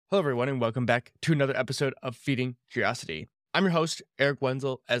Hello, everyone, and welcome back to another episode of Feeding Curiosity. I'm your host, Eric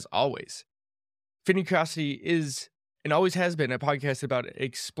Wenzel, as always. Feeding Curiosity is, and always has been, a podcast about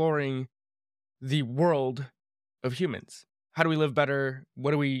exploring the world of humans. How do we live better?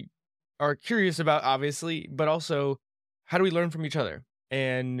 What do we are curious about, obviously, but also how do we learn from each other?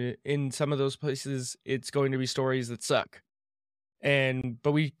 And in some of those places, it's going to be stories that suck.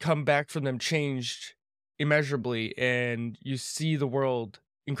 But we come back from them changed immeasurably, and you see the world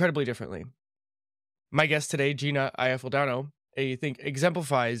incredibly differently. My guest today, Gina Iaffaldano, I think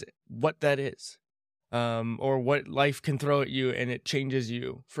exemplifies what that is, or what life can throw at you and it changes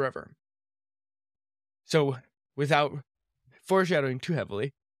you forever. So without foreshadowing too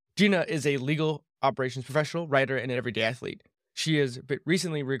heavily, Gina is a legal operations professional, writer, and an everyday athlete. She has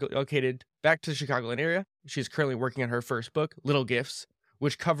recently relocated back to the Chicagoland area. She is currently working on her first book, Little Gifts,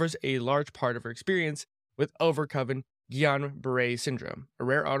 which covers a large part of her experience with overcoming Guillain-Barre syndrome, a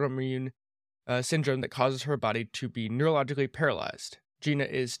rare autoimmune syndrome that causes her body to be neurologically paralyzed. Gina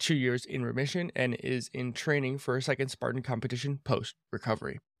is 2 years in remission and is in training for her second Spartan competition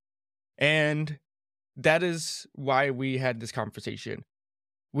post-recovery. And that is why we had this conversation.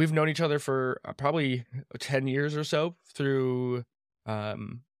 We've known each other for probably 10 years or so through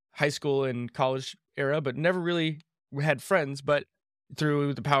high school and college era, but never really had friends. But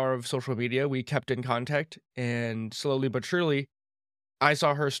through the power of social media, we kept in contact, and slowly but surely, I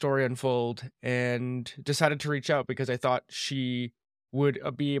saw her story unfold and decided to reach out because I thought she would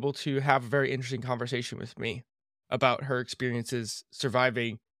be able to have a very interesting conversation with me about her experiences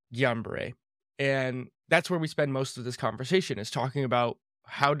surviving Guillain-Barre. And that's where we spend most of this conversation, is talking about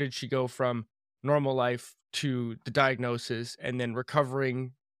how did she go from normal life to the diagnosis and then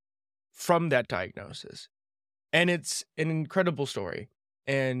recovering from that diagnosis. And it's an incredible story.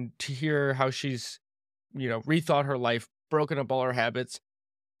 And to hear how she's, rethought her life, broken up all her habits,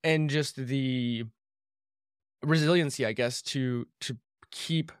 and just the resiliency, I guess, to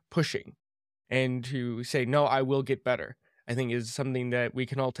keep pushing and to say, no, I will get better, I think is something that we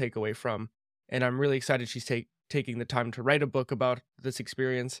can all take away from. And I'm really excited she's taking the time to write a book about this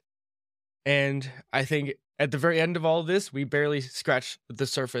experience. And I think at the very end of all of this, we barely scratched the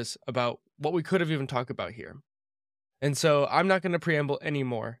surface about what we could have even talked about here. And so I'm not going to preamble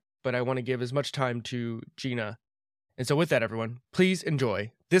anymore, but I want to give as much time to Gina. And so with that, everyone, please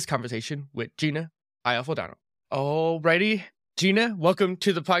enjoy this conversation with Gina Iaffaldano. Alrighty, Gina, welcome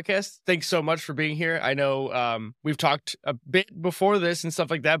to the podcast. Thanks so much for being here. I know we've talked a bit before this and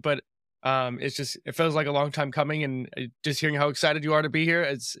stuff like that, but it feels like a long time coming, and just hearing how excited you are to be here,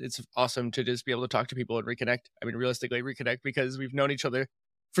 it's awesome to just be able to talk to people and reconnect. I mean, realistically reconnect, because we've known each other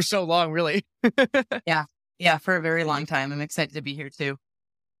for so long, really. Yeah, for a very long time. I'm excited to be here too.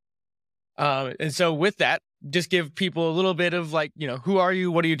 And so with that, just give people a little bit of who are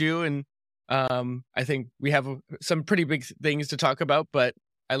you? What do you do? And I think we have some pretty big things to talk about, but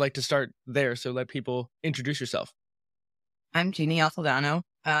I like to start there. So let people introduce yourself. I'm Gina Iaffaldano.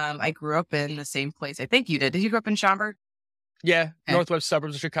 I grew up in the same place. I think you did. Did you grow up in Schaumburg? Yeah. Okay. Northwest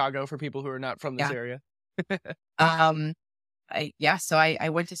suburbs of Chicago, for people who are not from this area. So I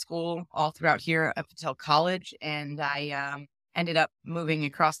went to school all throughout here up until college, and I ended up moving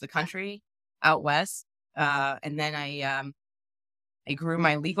across the country out west. And then I grew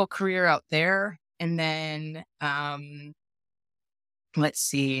my legal career out there. And then, let's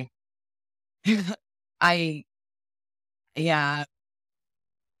see,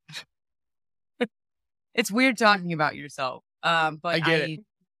 it's weird talking about yourself. But I get it.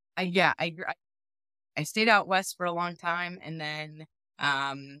 I stayed out west for a long time, and then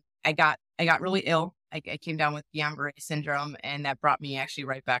I got really ill. I came down with Guillain-Barre syndrome, and that brought me actually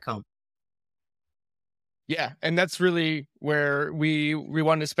right back home. Yeah, and that's really where we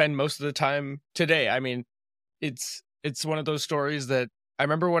want to spend most of the time today. I mean, it's one of those stories that I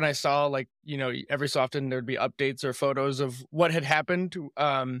remember when I saw, every so often there'd be updates or photos of what had happened,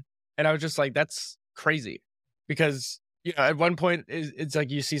 and I was just like, that's crazy, because at one point it's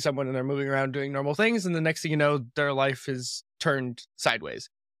like you see someone and they're moving around doing normal things, and the next thing you know, their life is turned sideways.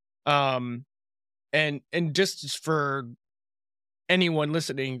 And just for anyone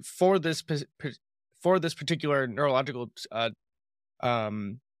listening, for this particular neurological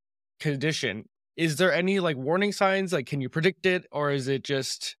condition, is there any warning signs? Can you predict it, or is it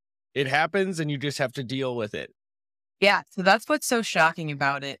just it happens and you just have to deal with it? Yeah, so that's what's so shocking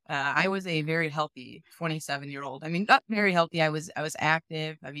about it. I was a very healthy 27-year-old. I mean, not very healthy. I was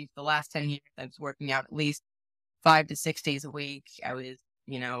active. I mean, the last 10 years, I was working out at least 5 to 6 days a week. I was,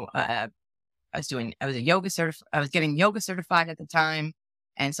 I was getting yoga certified at the time.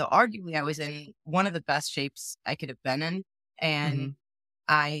 And so arguably I was in one of the best shapes I could have been in. And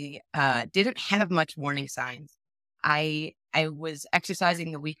I didn't have much warning signs. I was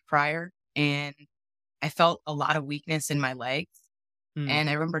exercising the week prior, and I felt a lot of weakness in my legs. Mm. And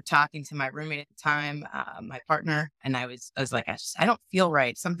I remember talking to my roommate at the time, my partner, and I was like, I don't feel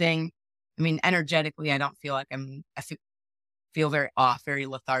right. Something, I mean, energetically, I don't feel like feel very off, very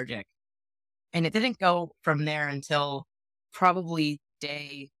lethargic. And it didn't go from there until probably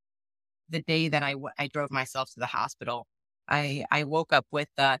the day that I drove myself to the hospital. I woke up with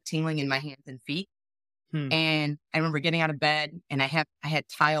tingling in my hands and feet. Hmm. And I remember getting out of bed, and I had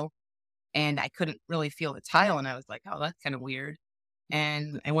tile, and I couldn't really feel the tile. And I was like, oh, that's kind of weird.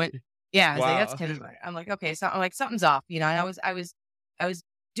 And I went, yeah, I was like, that's Wow. kind of weird. I'm like, okay, so I'm like, something's off, you know. And I was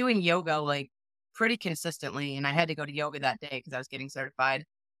doing yoga like pretty consistently, and I had to go to yoga that day because I was getting certified. And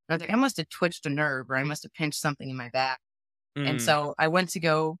I was like, I must have twitched a nerve, or I must have pinched something in my back. And Mm. so I went to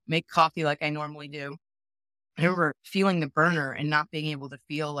go make coffee like I normally do. I remember feeling the burner and not being able to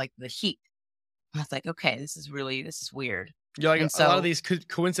feel like the heat. I was like, okay, this is weird. You're like, And a lot of so, these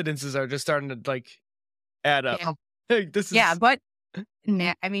coincidences are just starting to like add up. yeah, Hey, this yeah, is but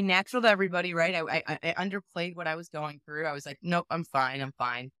I mean, natural to everybody, right? I underplayed what I was going through. I was like, nope, I'm fine. I'm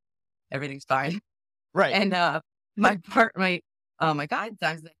fine. Everything's fine. right. And my guy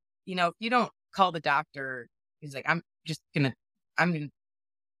was like, you know, if you don't call the doctor, he's like, I'm gonna, I'm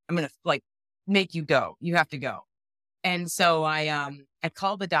gonna like make you go. You have to go. And so I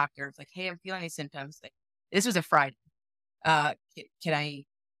called the doctor. It's like, hey, I'm feeling these symptoms. Like, this was a Friday. Can I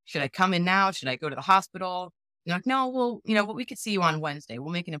should I come in now? Should I go to the hospital? You're like, no, well, you know, we could see you on Wednesday.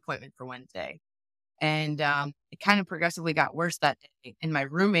 We'll make an appointment for Wednesday. And it kind of progressively got worse that day. And my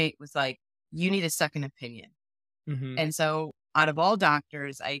roommate was like, you need a second opinion. Mm-hmm. And so out of all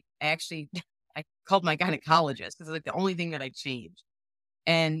doctors, I actually I called my gynecologist because it's like the only thing that I changed.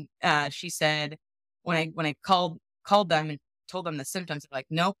 And she said, when I called them and told them the symptoms, they're like,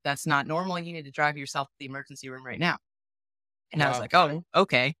 nope, that's not normal. You need to drive yourself to the emergency room right now. And I was Wow. like, oh,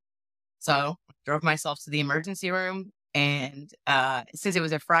 okay. So drove myself to the emergency room. And since it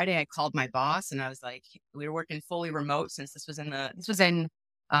was a Friday, I called my boss, and I was like, we were working fully remote since this was in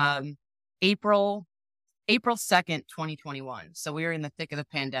um, April 2nd, 2021. So we were in the thick of the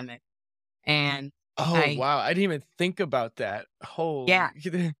pandemic. And Oh I, wow, I didn't even think about that. Holy. yeah,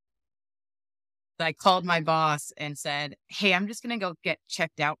 I called my boss and said, hey, I'm just going to go get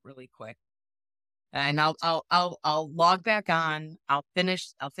checked out really quick. And I'll log back on. I'll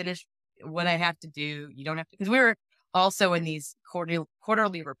finish what I have to do. You don't have to, because we were also in these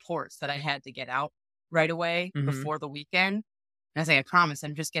quarterly reports that I had to get out right away Mm-hmm. before the weekend. And I was like, I promise,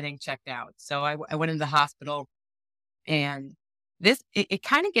 I'm just getting checked out. So I went into the hospital, and it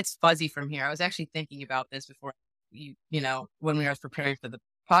kind of gets fuzzy from here. I was actually thinking about this before you know, when we were preparing for the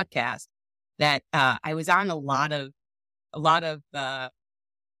podcast, that I was on a lot of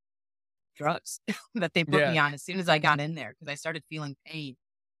drugs that they put Yeah. me on as soon as I got in there because I started feeling pain.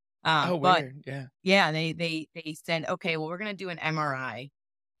 Oh But weird. Yeah. yeah, they said, okay, well, we're gonna do an MRI.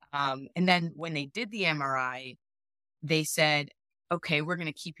 And then when they did the MRI, they said, okay, we're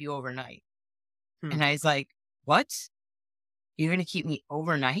gonna keep you overnight. Hmm. And I was like, what? You're gonna keep me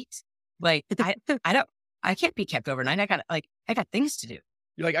overnight? Like I don't I can't be kept overnight. I got things to do.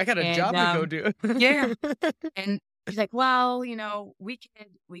 You're like, I got a And job to go do. yeah. And he's like, well, you know, we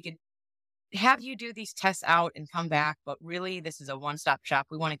could have you do these tests out and come back, but really this is a one-stop shop.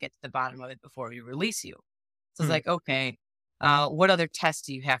 We want to get to the bottom of it before we release you. So it's Hmm. like, okay, what other tests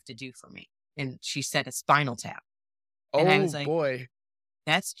do you have to do for me? And she said a spinal tap. And I was Oh like, boy.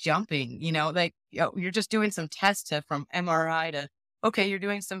 that's jumping, you know, like, you're just doing some tests from MRI to, okay, you're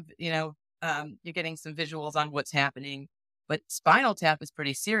doing some, you know, you're getting some visuals on what's happening, but spinal tap is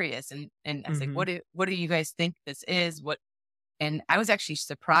pretty serious. And I was like, Mm-hmm. what do you guys think this is? And I was actually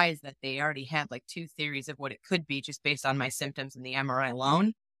surprised that they already had like two theories of what it could be just based on my symptoms in the MRI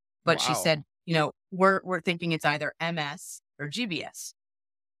alone. But she Wow. said, you know, we're thinking it's either MS or GBS.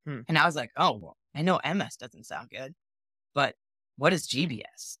 Hmm. And I was like, oh, well, I know MS doesn't sound good, but what is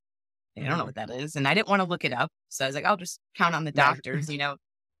GBS? I don't know Mm-hmm. what that is. And I didn't want to look it up. So I was like, I'll just count on the Yeah. doctors, you know,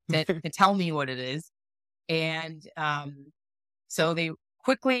 to tell me what it is. And so they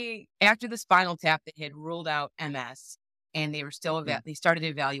quickly, after the spinal tap, they had ruled out MS, and they were still, Hmm. they started to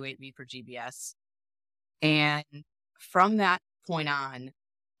evaluate me for GBS. And from that point on,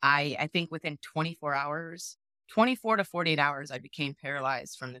 I think within 24 hours, 24 to 48 hours, I became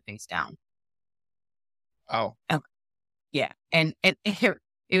paralyzed from the face down. Oh. Yeah. And it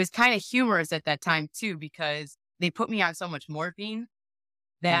was kind of humorous at that time too, because they put me on so much morphine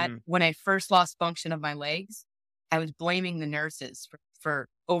that Mm-hmm. when I first lost function of my legs, I was blaming the nurses for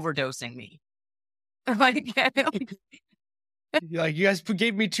overdosing me. Like, Like, you guys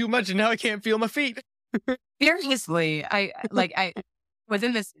gave me too much and now I can't feel my feet. Seriously, I was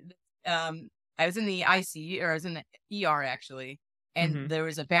in this, I was in the ICU, or I was in the ER actually, and Hmm. there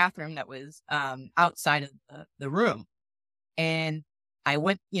was a bathroom that was outside of the room, and I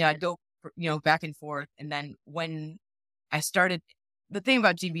went, I'd go, back and forth, and then when I started, the thing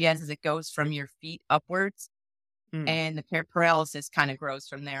about GBS is it goes from your feet upwards, Mm. and the paralysis kind of grows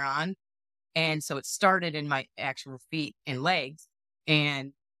from there on. And so it started in my actual feet and legs.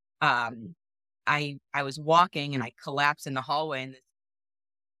 And um, I was walking and I collapsed in the hallway, and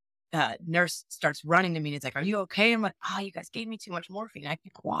this nurse starts running to me and it's like, "Are you okay?" I'm like, "Oh, you guys gave me too much morphine. I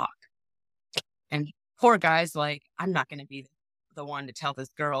can't walk." And poor guy's like, "I'm not going to be the one to tell this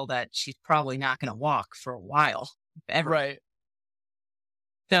girl that she's probably not going to walk for a while, if ever." Right.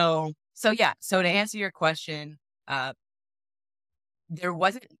 So yeah. So to answer your question, uh, there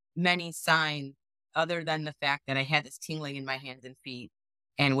wasn't many signs other than the fact that I had this tingling in my hands and feet.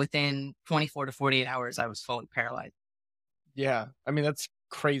 And within 24 to 48 hours, I was fully paralyzed. Yeah. I mean, that's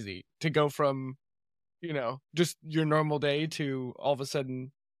crazy to go from, just your normal day to all of a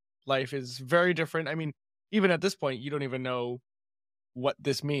sudden life is very different. I mean, even at this point, you don't even know what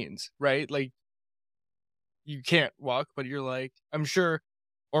this means, right? Like, you can't walk, but you're like, I'm sure,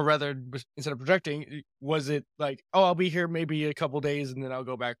 or rather, instead of projecting, was it like, oh, I'll be here maybe a couple days and then I'll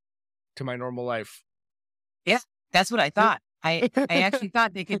go back to my normal life? Yeah, that's what I thought. I actually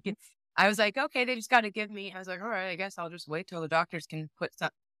thought they could get, I was like, okay, they just got to give me, I was like, all right, I guess I'll just wait till the doctors can put some,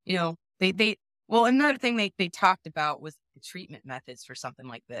 well, another thing they talked about was the treatment methods for something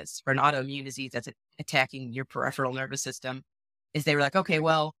like this, for an autoimmune disease that's attacking your peripheral nervous system, is they were like, okay,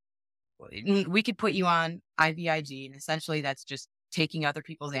 well, we could put you on IVIG, and essentially that's just taking other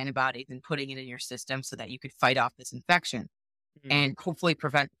people's antibodies and putting it in your system so that you could fight off this infection Mm. and hopefully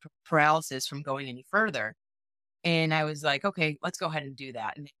prevent paralysis from going any further. And I was like, okay, let's go ahead and do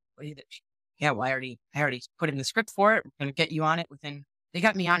that. And yeah, well, I already put in the script for it. We're going to get you on it within, they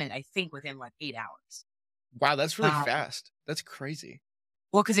got me on it, I think within like 8 hours. Wow, that's really Um, fast. That's crazy.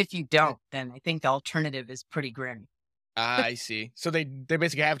 well, because if you Eh, don't, then I think the alternative is pretty grim. I see. So they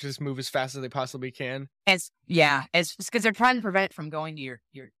basically have to just move as fast as they possibly can. As because they're trying to prevent it from going to your,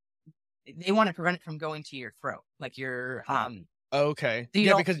 they want to prevent it from going to your throat, like your, Okay. so you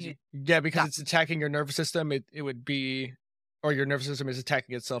Yeah, don't, because you, because it's attacking your nervous system, it would be, or your nervous system is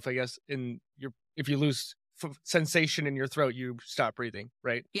attacking itself, I guess, in your, if you lose sensation in your throat, you stop breathing,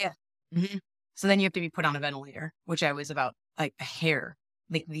 right? yeah. Hmm. So then you have to be put on a ventilator, which I was about like a hair.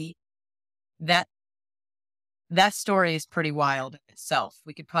 Like that that story is pretty wild in itself.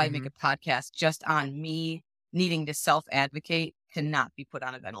 We could probably make Hmm. a podcast just on me needing to self advocate to not be put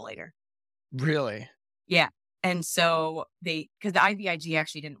on a ventilator. Really? Yeah. And so because the IVIG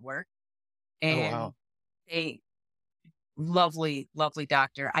actually didn't work, Oh, and wow. they, lovely, lovely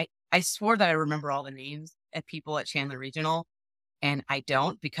doctor. I swore that I remember all the names at people at Chandler Regional, and I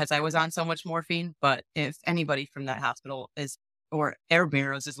don't because I was on so much morphine. But if anybody from that hospital is, or Air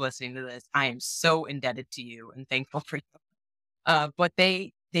Barrows is listening to this, I am so indebted to you and thankful for you. But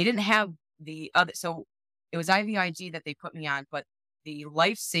they didn't have the other, so it was IVIG that they put me on, but the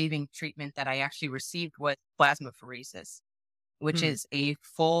life-saving treatment that I actually received was plasmapheresis, which Hmm. is a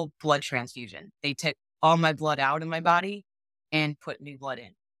full blood transfusion. They took all my blood out of my body and put new blood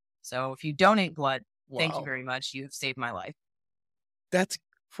in. So if you donate blood, thank you Wow. very much. You have saved my life. That's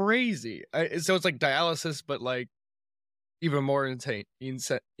crazy. So it's like dialysis, but like even more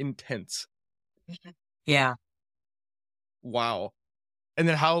intense. Yeah. Wow. And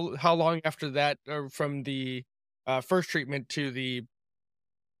then how long after that, or from the first treatment to the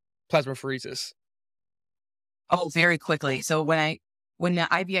plasmapheresis? Oh, very quickly. So when the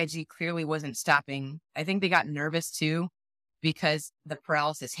IVIG clearly wasn't stopping, I think they got nervous too because the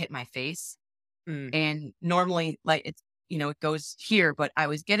paralysis hit my face. Mm. And normally, like it's, it goes here, but I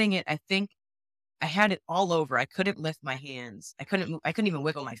was getting it. I think I had it all over. I couldn't lift my hands. I couldn't even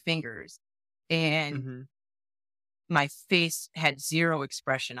wiggle my fingers. And Mhm. my face had zero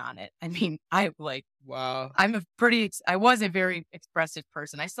expression on it. I mean, Wow. I was a very expressive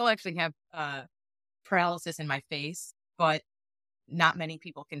person. I still actually have paralysis in my face, but not many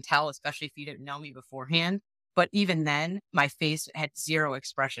people can tell, especially if you didn't know me beforehand. But even then, my face had zero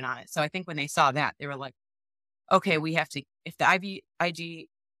expression on it. So I think when they saw that, they were like, okay, we have to, if the IVIG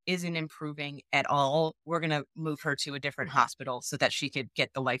isn't improving at all, we're going to move her to a different hospital so that she could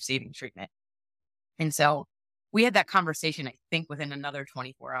get the life saving treatment. And so we had that conversation, I think, within another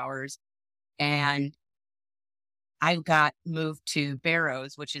 24 hours. And I got moved to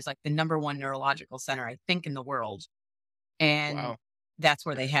Barrows, which is like the number one neurological center, I think, in the world. And Wow. that's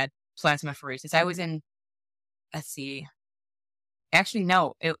where they had plasmapheresis. I was in, let's see, Actually,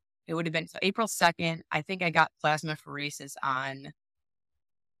 no, it would have been so April 2nd. I think I got plasmapheresis on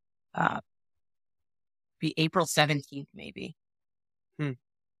uh, be April 17th, maybe. Hmm.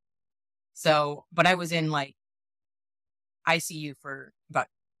 So, but I was in like ICU for about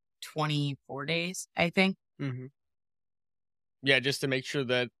 24 days, I think. Mm-hmm. Yeah, just to make sure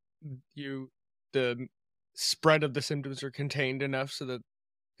that the spread of the symptoms are contained enough so that,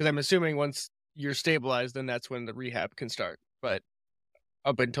 because I'm assuming once you're stabilized, then that's when the rehab can start. But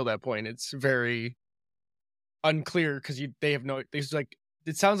up until that point, it's very unclear because they have no. There's like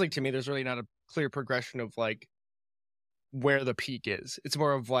it sounds like to me there's really not a clear progression of like where the peak is. It's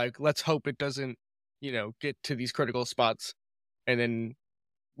more of like let's hope it doesn't get to these critical spots, and then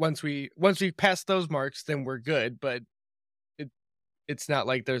once we pass those marks, then we're good. But it it's not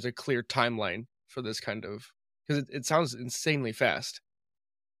like there's a clear timeline for this kind of, because it sounds insanely fast.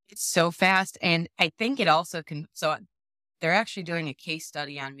 It's so fast. And I think it also can. So they're actually doing a case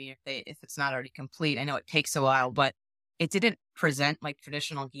study on me if it's not already complete. I know it takes a while, but it didn't present like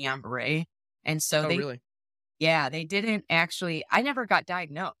traditional Guillain-Barre. And so Oh, really? they didn't actually, I never got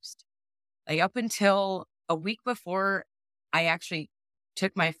diagnosed. Like up until a week before I actually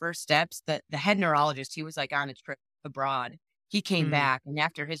took my first steps, the head neurologist, he was like on a trip abroad. He came Mm, back, and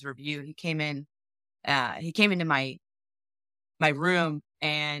after his review, he came into my room,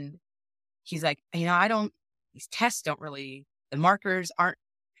 and he's like, these tests don't really, the markers aren't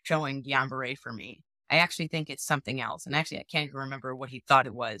showing Guillain-Barre for me. I actually think it's something else. And actually, I can't even remember what he thought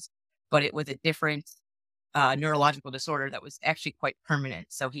it was, but it was a different neurological disorder that was actually quite permanent.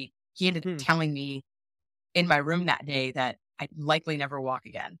 So he ended up hmm. telling me in my room that day that I'd likely never walk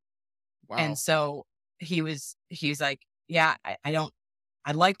again. And Wow. so he was like, yeah,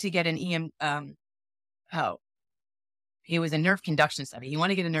 I'd like to get an oh, it was a nerve conduction study. He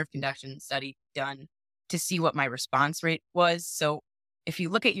wanted to get a nerve conduction study done to see what my response rate was. So if you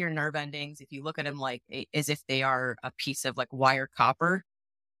look at your nerve endings, if you look at them like as if they are a piece of like wire copper,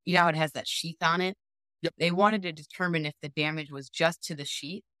 you know how it has that sheath on it? Yep. They wanted to determine if the damage was just to the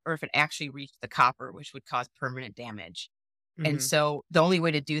sheath or if it actually reached the copper, which would cause permanent damage. And Hmm. so the only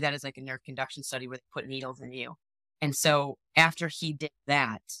way to do that is like a nerve conduction study where they put needles in you. And so after he did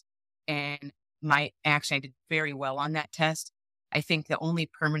that, and I did very well on that test. I think the only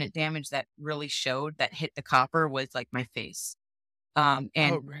permanent damage that really showed that hit the copper was like my face, Oh,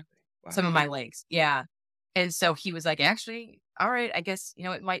 and really? some of Wow. my legs. Yeah. And so he was like, actually, all right, I guess,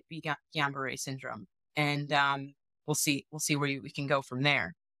 it might be Guillain-Barre syndrome. And, we'll see where we can go from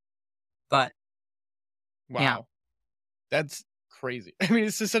there. But yeah, Wow. That's crazy. I mean,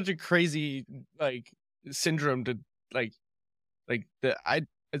 it's just such a crazy like syndrome to like the I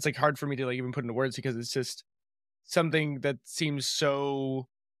it's like hard for me to like even put into words because it's just something that seems so,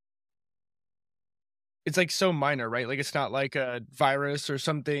 it's like so minor, right? Like it's not like a virus or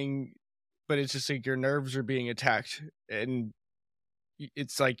something, but it's just like your nerves are being attacked, and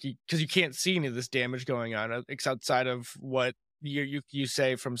it's like because you can't see any of this damage going on outside of what you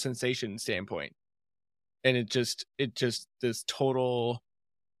say from sensation standpoint, and it just this total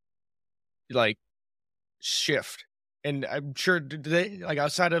like shift. And I'm sure did they like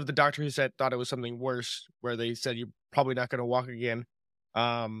outside of the doctor who said thought it was something worse, where they said you're probably not going to walk again.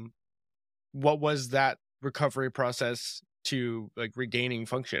 Um, what was that recovery process to like regaining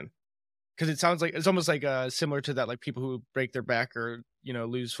function? Because it sounds like it's almost like similar to that, like people who break their back or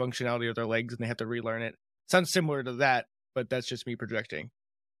lose functionality of their legs and they have to relearn it. Sounds similar to that, but that's just me projecting.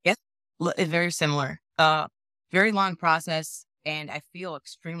 yes, it's very similar. Very long process. And I feel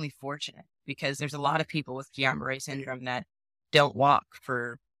extremely fortunate because there's a lot of people with Guillain-Barre syndrome that don't walk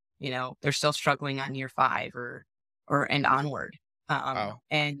for, they're still struggling on year 5 and onward. Wow.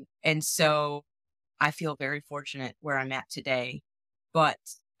 And so I feel very fortunate where I'm at today. But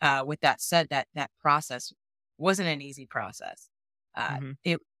with that said, that process wasn't an easy process. Hmm.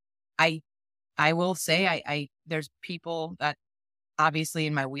 It I I will say I there's people that obviously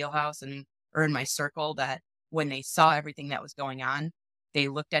in my wheelhouse or in my circle that when they saw everything that was going on, they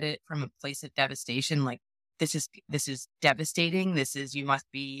looked at it from a place of devastation. Like this is devastating. You must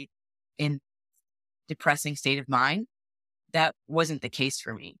be in depressing state of mind. That wasn't the case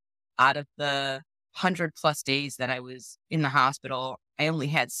for me. Out of the 100+ days that I was in the hospital, I only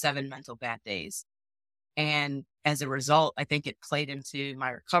had 7 mental bad days. And as a result, I think it played into my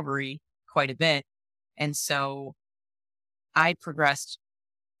recovery quite a bit. And so I progressed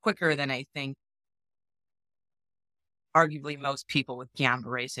quicker than I think arguably most people with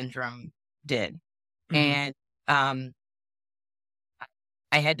Guillain-Barre syndrome did. Hmm. And um,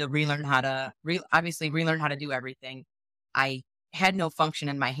 I had to obviously relearn how to do everything. I had no function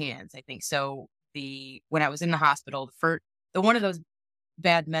in my hands. I think so. When I was in the hospital, the one of those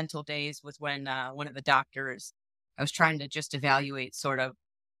bad mental days was when one of the doctors, I was trying to just evaluate sort of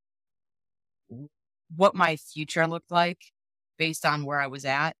what my future looked like based on where I was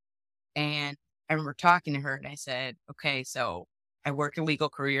at. And I remember talking to her and I said, okay, so I work a legal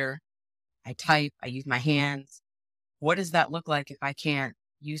career. I type, I use my hands. What does that look like if I can't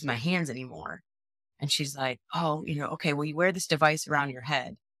use my hands anymore? And she's like, oh, okay, well, you wear this device around your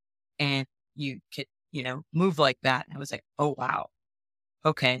head and you could, move like that. And I was like, oh, wow.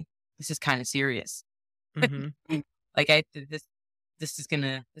 Okay. This is kind of serious. Mm-hmm. Like this is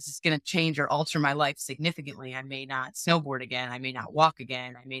gonna change or alter my life significantly. I may not snowboard again. I may not walk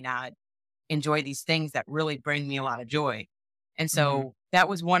again. I may not enjoy these things that really bring me a lot of joy. And Mm-hmm. so that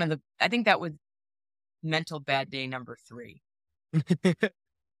was I think that was mental bad day number 3.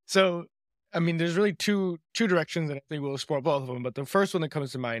 So, I mean, there's really two directions, and I think we'll explore both of them. But the first one that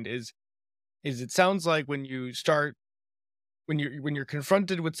comes to mind is it sounds like when you start when you're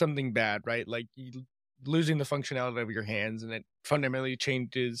confronted with something bad, right? Like you losing the functionality of your hands, and it fundamentally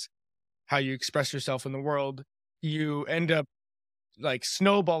changes how you express yourself in the world. You end up like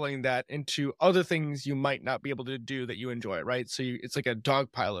snowballing that into other things you might not be able to do that you enjoy, right? So it's like a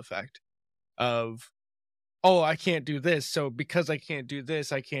dog pile effect of, oh, I can't do this, so because I can't do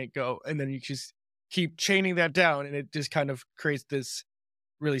this, I can't go, and then you just keep chaining that down, and it just kind of creates this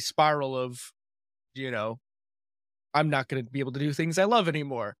really spiral of, you know, I'm not going to be able to do things I love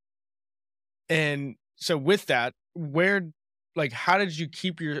anymore. And so with that, how did you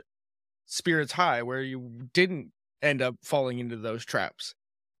keep your spirits high where you didn't end up falling into those traps?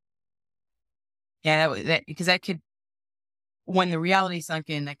 Yeah, that because that could when the reality sunk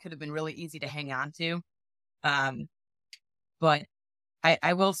in, that could have been really easy to hang on to. Um, but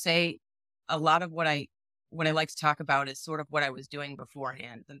I will say a lot of what I like to talk about is sort of what I was doing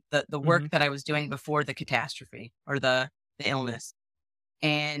beforehand, the work Hmm. that I was doing before the catastrophe or the illness.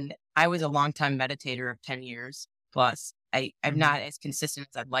 And I was a longtime meditator of 10 years plus. I'm Hmm. not as consistent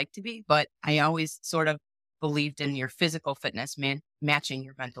as I'd like to be, but I always sort of believed in your physical fitness matching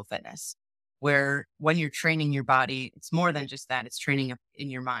your mental fitness. Where when you're training your body, it's more than just that, it's training in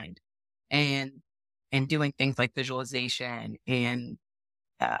your mind and doing things like visualization and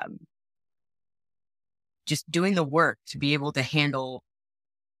um, just doing the work to be able to handle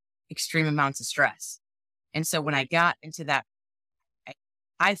extreme amounts of stress. And so when I got into that, I,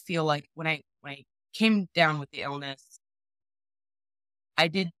 I feel like when I came down with the illness, I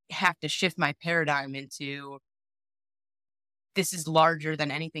did have to shift my paradigm into this is larger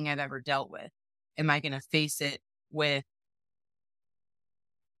than anything I've ever dealt with. Am I going to face it with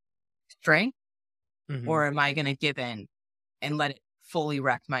strength, Hmm. or am I going to give in and let it fully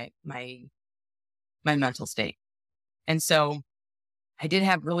wreck my mental state? And so I did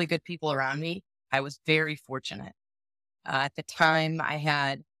have really good people around me. I was very fortunate. At the time, I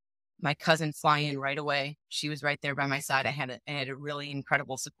had my cousin fly in right away. She was right there by my side. I had a really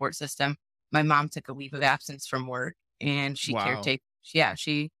incredible support system. My mom took a leave of absence from work and she Wow. caretaked. Yeah,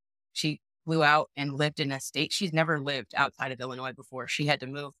 she flew out and lived in a state. She's never lived outside of Illinois before. She had to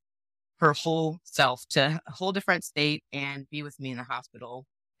move her whole self to a whole different state and be with me in the hospital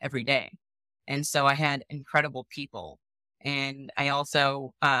every day. And so I had incredible people. And I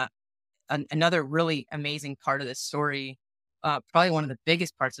also, another really amazing part of this story, probably one of the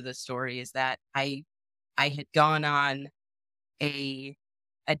biggest parts of this story is that I had gone on a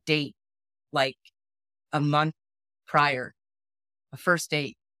a date like a month prior, a first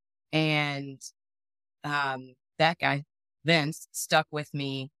date, and that guy Vince stuck with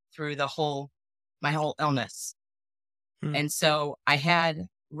me through my whole illness. Hmm. And so I had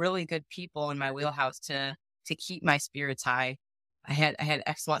really good people in my wheelhouse to keep my spirits high. I had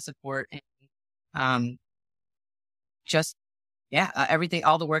excellent support and um just yeah, everything,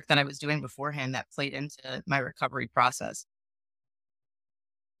 all the work that I was doing beforehand that played into my recovery process.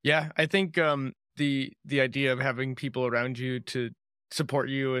 Yeah, I think the idea of having people around you to support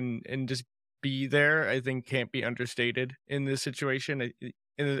you and just be there, I think can't be understated in this situation.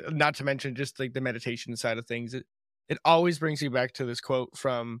 And not to mention just like the meditation side of things. It always brings you back to this quote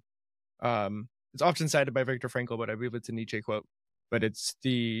from it's often cited by Viktor Frankl, but I believe it's a Nietzsche quote. But it's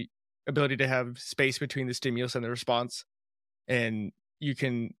the ability to have space between the stimulus and the response. And you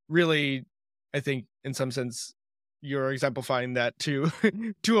can really, I think in some sense, you're exemplifying that to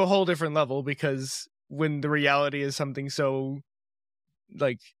to a whole different level, because when the reality is something so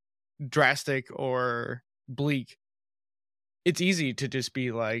like drastic or bleak, it's easy to just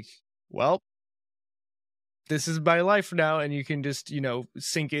be like, well, this is my life now, and you can just,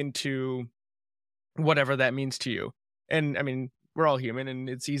 sink into whatever that means to you. And I mean, we're all human, and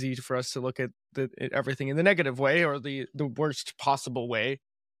it's easy for us to look at everything in the negative way or the worst possible way.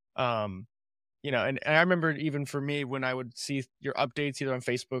 Um, and I remember even for me when I would see your updates either on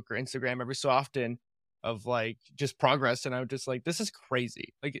Facebook or Instagram every so often of like just progress, and I would just like, this is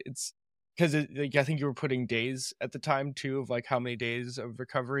crazy. Like it's because like, I think you were putting days at the time too of like how many days of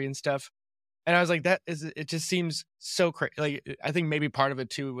recovery and stuff. And I was like, it just seems so crazy. Like, I think maybe part of it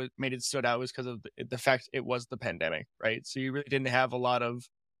too, what made it stood out was because of the fact it was the pandemic, right? So you really didn't have a lot of,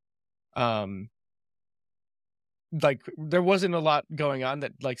 um, like, there wasn't a lot going on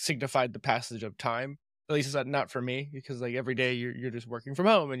that like signified the passage of time. At least it's not for me, because like every day you're just working from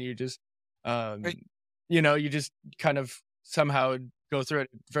home and you just, um, Right. you just kind of somehow go through it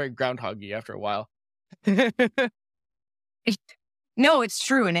very groundhoggy after a while. No, it's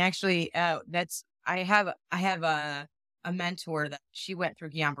true. And actually, I have a mentor that she went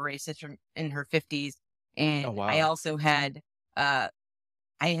through Guillain-Barre syndrome in her 50s. Oh And I wow. also had, uh,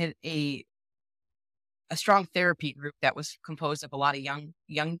 I had a strong therapy group that was composed of a lot of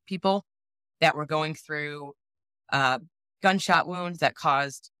young people that were going through uh, gunshot wounds that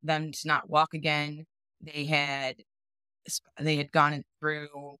caused them to not walk again. They had they had gone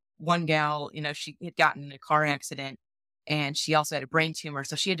through one gal, she had gotten in a car accident and she also had a brain tumor,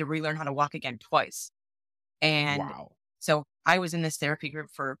 so she had to relearn how to walk again twice. And Wow. so I was in this therapy group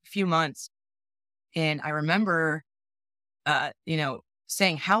for a few months, and I remember,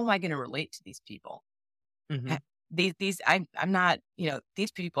 saying, "How am I going to relate to these people? Hmm. Ha- I'm not,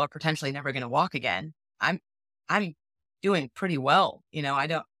 these people are potentially never going to walk again. I'm doing pretty well.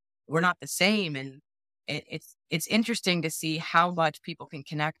 We're not the same." And it's interesting to see how much people can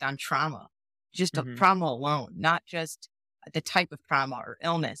connect on trauma, just a Hmm. trauma alone, not just the type of trauma or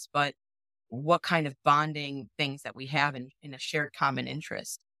illness, but what kind of bonding things that we have in a shared common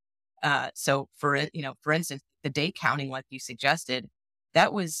interest. So for instance, the day counting, like you suggested,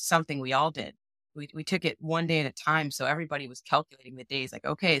 that was something we all did. We took it one day at a time. So everybody was calculating the days like,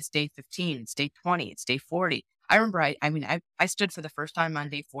 okay, it's day 15, it's day 20, it's day 40. I remember, I stood for the first time on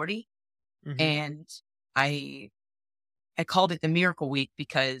day 40, Hmm. and I, I called it the miracle week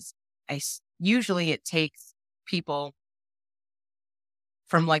because usually it takes people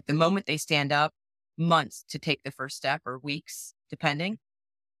from like the moment they stand up months to take the first step, or weeks, depending.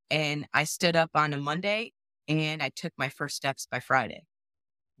 And I stood up on a Monday and I took my first steps by Friday.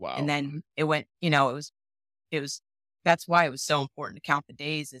 And Wow. then it went, it was, that's why it was so important to count the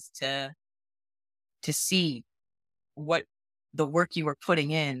days, is to see what the work you were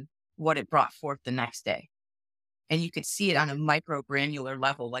putting in, what it brought forth the next day. And you could see it on a micro granular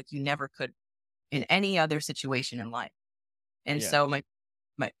level, like you never could in any other situation in life. And Yeah. so my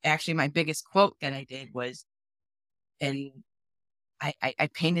biggest quote that I did was, and I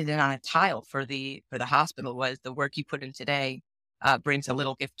painted it on a tile for the hospital, was, "The work you put in today brings a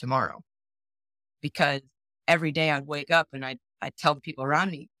little gift tomorrow." Because every day I'd wake up and I'd tell the people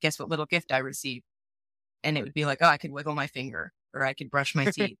around me, "Guess what little gift I received?" And it would be like, "Oh, I could wiggle my finger, or I could brush my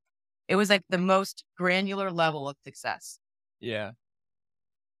teeth." It was like the most granular level of success. Yeah.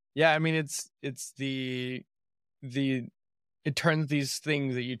 Yeah. I mean, it's the it turns these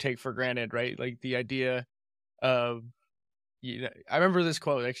things that you take for granted, right? Like the idea of, I remember this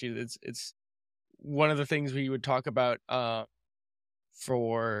quote actually. It's one of the things we would talk about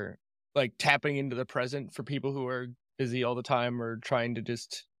for like tapping into the present for people who are busy all the time or trying to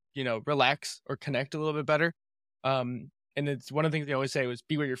just, relax or connect a little bit better. And it's one of the things they always say was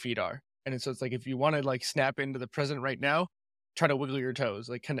be where your feet are. And it's like if you want to like snap into the present right now, try to wiggle your toes.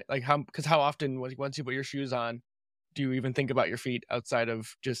 Like like how, because how often once you put your shoes on, do you even think about your feet outside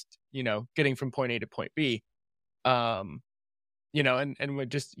of just, getting from point A to point B? Um, and with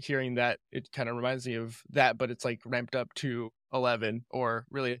just hearing that, it kind of reminds me of that, but it's like ramped up to 11 or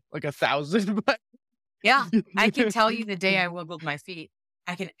really like 1,000. But Yeah, I can tell you the day I wiggled my feet.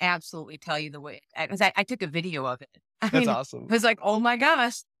 I can absolutely tell you the way, because I took a video of it. I that's mean, it awesome. was like, oh my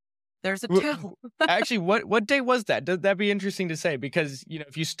gosh, there's a Wh- toe. Actually, what day was that? That'd be interesting to say because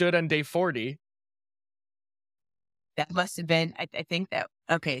if you stood on day 40. That must have been, I think that,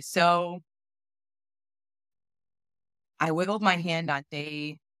 okay, so I wiggled my hand on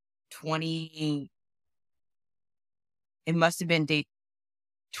day 20. It must have been day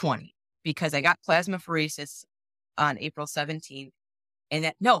 20, because I got plasmapheresis on April 17th. And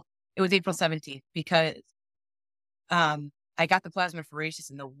that, no, it was April 17th, because I got the plasmapheresis.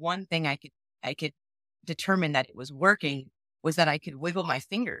 And the one thing I could determine that it was working was that I could wiggle my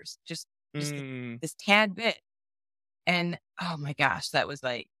fingers just Mm. this tad bit. And oh my gosh, that was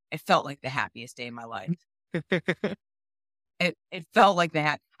like, it felt like the happiest day of my life. It felt like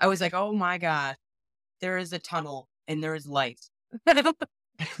that. I was like, oh my God, there is a tunnel and there is light.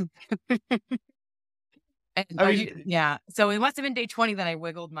 And I by mean, yeah, so it must have been day 20 that I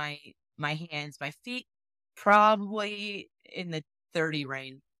wiggled my hands, my feet, probably in the 30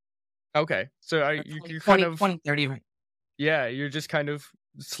 range, okay. So or you're kind 20, of, 30 range. yeah, you're just kind of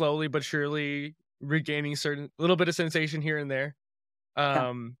slowly but surely regaining certain little bit of sensation here and there. Yeah.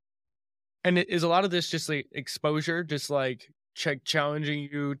 Um, and is a lot of this just like exposure, just like challenging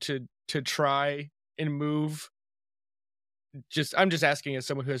you to try and move? Just I'm just asking as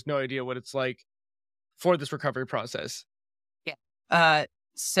someone who has no idea what it's like for this recovery process. Yeah. Uh,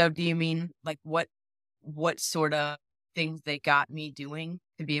 so do you mean like what sort of things they got me doing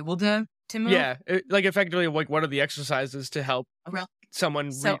to be able to move? Yeah, like effectively, like what are the exercises to help Well,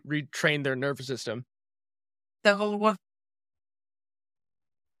 someone so retrain their nervous system? the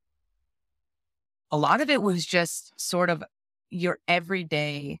a lot of it was just sort of your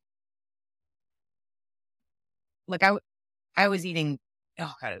everyday. Like I was eating.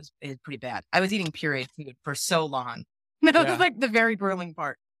 Oh god, it was pretty bad. I was eating pureed food for so long. That was Yeah. like the very grueling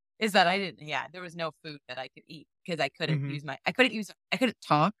part. Is that I didn't. Yeah, there was no food that I could eat because Hmm. I couldn't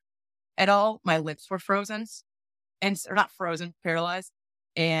talk at all. My lips were frozen or not frozen, paralyzed.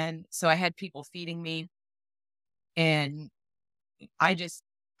 And so I had people feeding me, and I just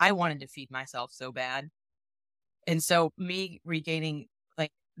I wanted to feed myself so bad. And so me regaining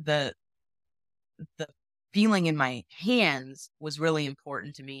like the feeling in my hands was really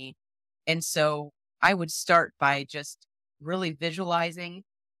important to me. And so I would start by just really visualizing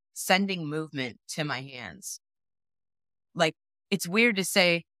sending movement to my hands. Like it's weird to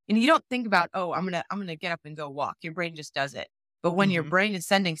say, and you don't think about, oh, I'm gonna get up and go walk. Your brain just does it. But when your Hmm. brain is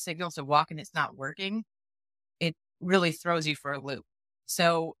sending signals to walk and it's not working, it really throws you for a loop.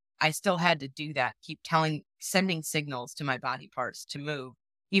 So I still had to do that, sending signals to my body parts to move,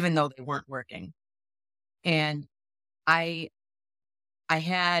 even though they weren't working. And I I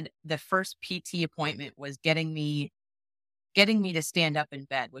had the first PT appointment was getting me to stand up in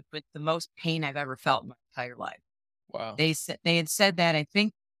bed, which was the most pain I've ever felt in my entire life. Wow. They had said that I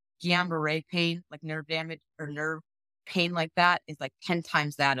think Guillain-Barre pain, like nerve damage or nerve pain like that, is like 10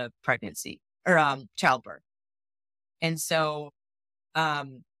 times that of pregnancy or childbirth. And so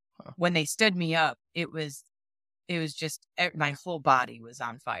um Huh. when they stood me up, it was just my whole body was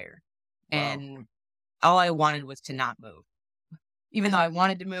on fire. Wow. And all I wanted was to not move. Even though I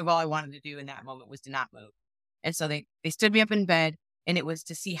wanted to move, all I wanted to do in that moment was to not move. And so they stood me up in bed, and it was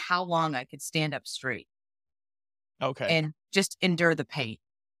to see how long I could stand up straight Okay. and just endure the pain.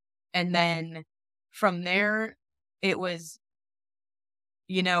 And then from there, it was,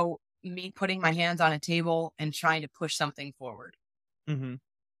 me putting my hands on a table and trying to push something forward. Hmm.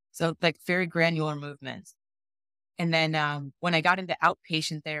 So like very granular movements. And then when I got into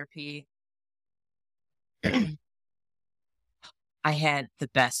outpatient therapy, I had the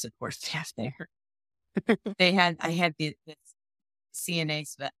best support staff there. I had this CNA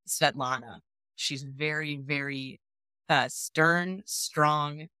Svetlana. She's very, very stern,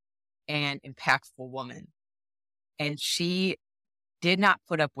 strong, and impactful woman. And she did not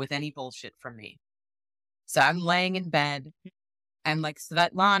put up with any bullshit from me. So I'm laying in bed. I'm like,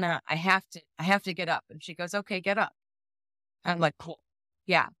 Svetlana, I have to get up. And she goes, okay, get up. I'm like, cool.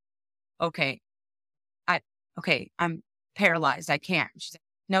 Yeah. Okay. Okay. I'm paralyzed. I can't. She's like,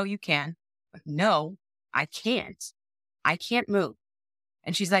 no, you can. Like, no, I can't. I can't move.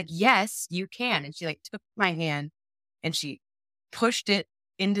 And she's like, yes, you can. And she like took my hand and she pushed it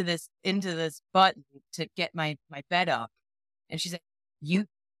into this button to get my bed up. And she's like, you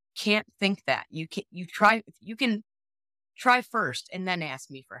can't think that. You can try first and then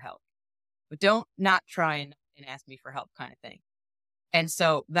ask me for help. But don't not try and ask me for help kind of thing. And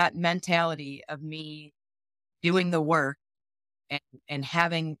so that mentality of me doing the work and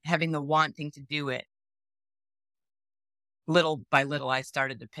having the wanting to do it, little by little I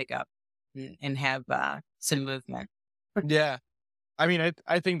started to pick up and have some movement. Yeah. I mean,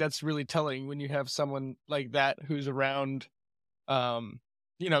 I think that's really telling when you have someone like that who's around.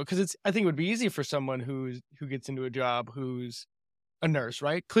 Because I think it would be easy for someone who gets into a job who's a nurse,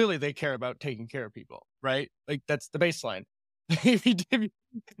 right? Clearly, they care about taking care of people, right? Like that's the baseline.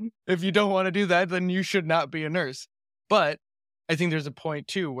 If you don't want to do that, then you should not be a nurse. But I think there's a point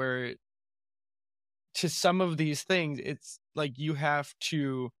too where to some of these things, it's like you have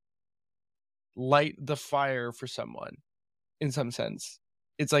to light the fire for someone in some sense.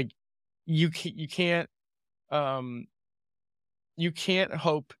 It's like you can't um you can't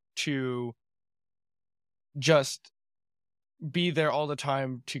hope to just be there all the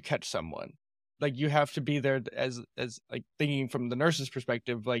time to catch someone. Like you have to be there as like thinking from the nurse's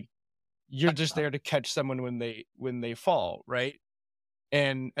perspective, like you're just there to catch someone when they fall, right?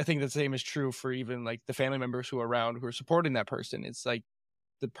 And I think the same is true for even like the family members who are around who are supporting that person. It's like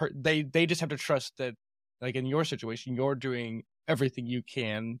they just have to trust that, like in your situation, you're doing everything you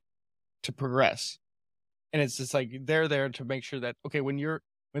can to progress. And it's just like they're there to make sure that, okay, when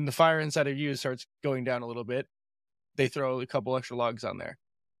the fire inside of you starts going down a little bit, they throw a couple extra logs on there,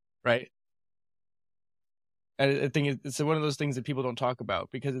 right? And I think it's one of those things that people don't talk about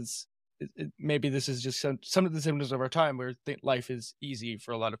because maybe this is just some of the symptoms of our time where life is easy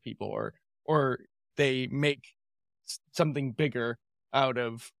for a lot of people, or they make something bigger out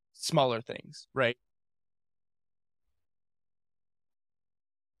of smaller things, right?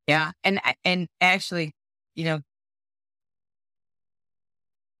 Yeah. And actually, you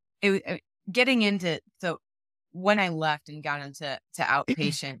know, getting into, so when I left and got into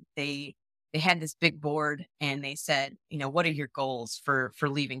outpatient, they had this big board and they said, what are your goals for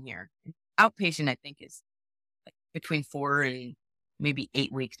leaving here? Outpatient, I think, is like between 4 and maybe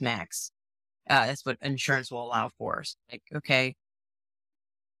 8 weeks max. That's what insurance will allow for us. Like, okay,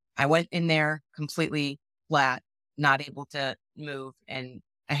 I went in there completely flat, not able to move, and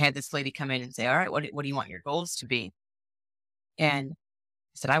I had this lady come in and say, "All right, what do you want your goals to be?" And I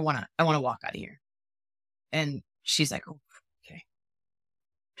said, "I want to walk out of here." And she's like, "Oh, okay."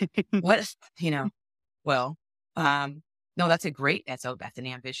 What, well, no, that's an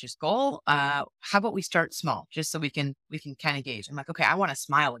ambitious goal. How about we start small, just so we can kind of gauge. I'm like, okay, I want to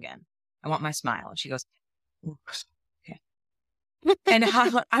smile again. I want my smile. And she goes, "Ooh, okay." And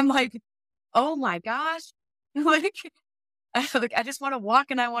I'm like, oh my gosh. like, I just want to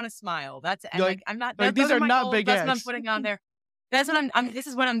walk and I want to smile. And Like, I'm not, like those these are are my not goals. big That's what I'm acts. putting on there. That's what this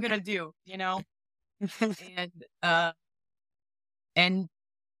is what I'm going to do, And, and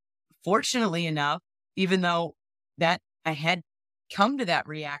fortunately enough, even though that I had come to that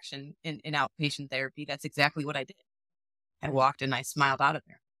reaction in outpatient therapy, that's exactly what I did. I walked and I smiled out of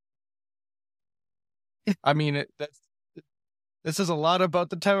there. I mean, this is a lot about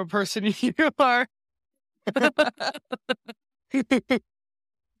the type of person you are.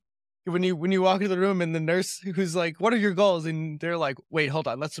 When you walk into the room and the nurse who's like, "What are your goals?" and they're like, "Wait, hold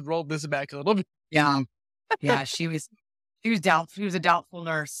on, let's roll this back a little bit." Yeah. Yeah. She was doubtful. She was a doubtful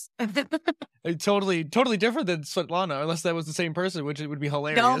nurse. Totally different than Svetlana, unless that was the same person, which it would be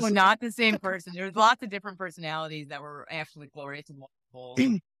hilarious. No, not the same person. There's lots of different personalities that were absolutely glorious and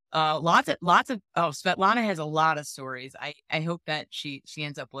wonderful. Lots of. Oh, Svetlana has a lot of stories. I hope that she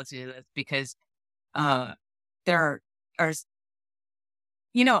ends up listening to this because there are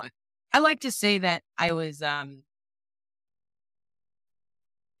I like to say that I was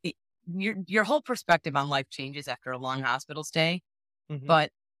your whole perspective on life changes after a long hospital stay. Mhm.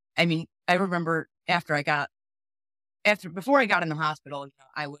 But I mean, I remember before I got in the hospital,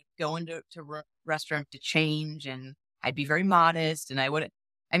 I would go into restaurant to change, and I'd be very modest, and I would.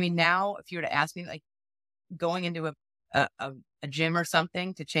 I mean, now if you were to ask me, like going into a gym or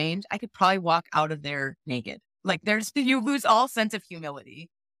something to change, I could probably walk out of there naked. Like you lose all sense of humility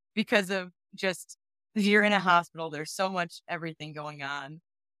because of just you're in a hospital. There's so much everything going on,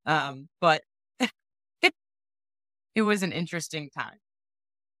 but it it was an interesting time.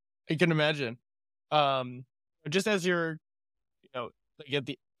 I can imagine. Just as you're,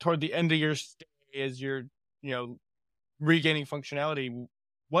 like toward the end of your stay, as you're, regaining functionality,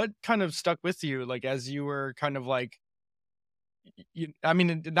 what kind of stuck with you, like as you were kind of like, I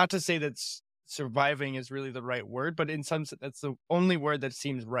mean, not to say that surviving is really the right word, but in some sense, that's the only word that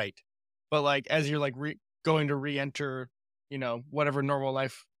seems right. But like as you're like going to re-enter, whatever normal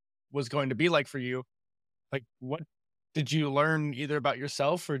life was going to be like for you, like what did you learn either about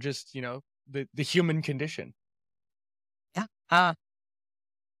yourself or just, the human condition? Yeah.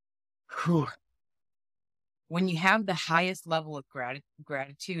 Whew. When you have the highest level of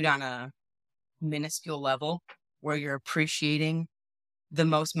gratitude on a minuscule level, where you're appreciating the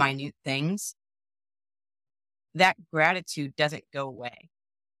most minute things, that gratitude doesn't go away.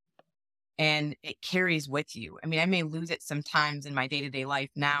 And it carries with you. I mean, I may lose it sometimes in my day-to-day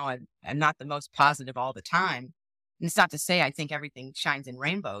life now. I'm not the most positive all the time. And it's not to say I think everything shines in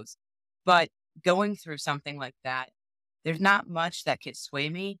rainbows, but going through something like that, there's not much that could sway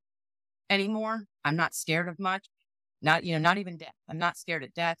me anymore. I'm not scared of much. Not even death. I'm not scared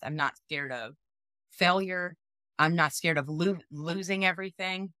of death. I'm not scared of failure. I'm not scared of losing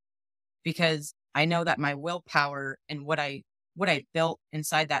everything, because I know that my willpower and what I built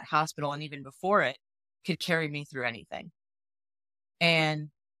inside that hospital and even before it could carry me through anything. And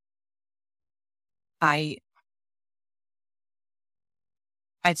I'd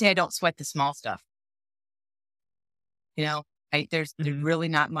say I don't sweat the small stuff. There's really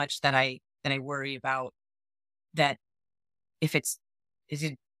not much that I worry about, that if it's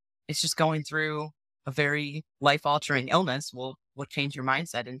just going through a very life altering illness will change your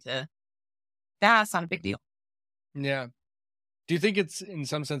mindset into that's not a big deal. Yeah. Do you think it's in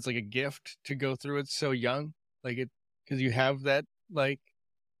some sense like a gift to go through it so young? Like it, because you have that like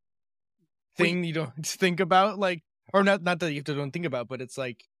thing you don't think about, like, or not that you don't think about, but it's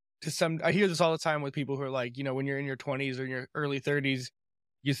like I hear this all the time with people who are like, when you're in your 20s or in your early 30s,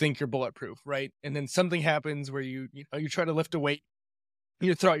 you think you're bulletproof, right? And then something happens where you try to lift a weight,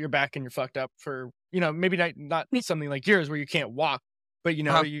 you throw out your back and you're fucked up for, maybe not something like yours where you can't walk, but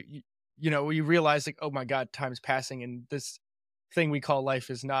you realize like, oh my God, time's passing and this thing we call life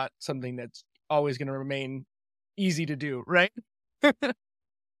is not something that's always going to remain easy to do, right?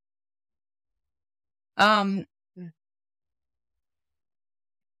 Um,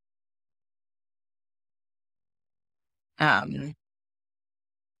 um,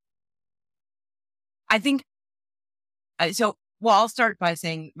 I think so. Well, I'll start by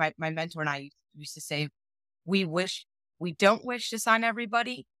saying my mentor and I used to say we don't wish this on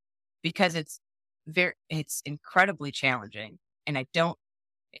everybody because it's incredibly challenging, and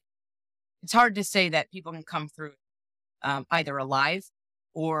it's hard to say that people can come through either alive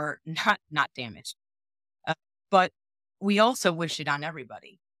or not damaged. But we also wish it on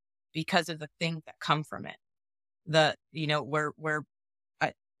everybody because of the things that come from it. Where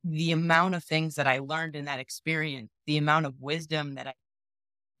the amount of things that I learned in that experience, the amount of wisdom that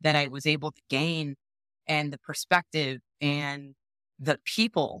I was able to gain, and the perspective and the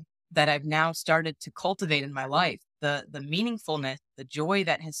people that I've now started to cultivate in my life, the meaningfulness, the joy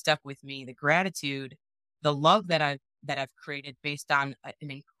that has stuck with me, the gratitude, the love that I've created based on an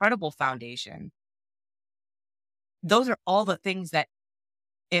incredible foundation. Those are all the things that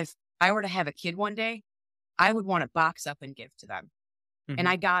if I were to have a kid one day, I would want to box up and give to them. And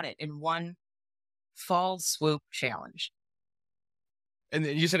I got it in one fall swoop challenge. And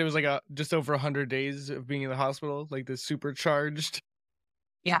you said it was like just over 100 days of being in the hospital, like the supercharged.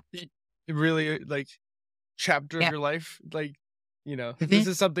 Yeah. Really like chapter of your life. Like, this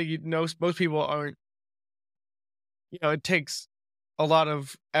is something most people aren't, it takes a lot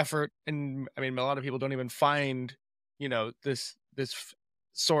of effort. And I mean, a lot of people don't even find, this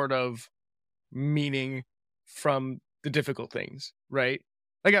sort of meaning from the difficult things, right?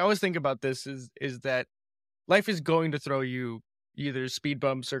 Like I always think about this is that life is going to throw you either speed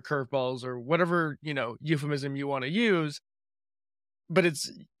bumps or curveballs or whatever, euphemism you want to use, but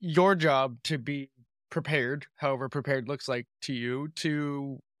it's your job to be prepared, however prepared looks like to you,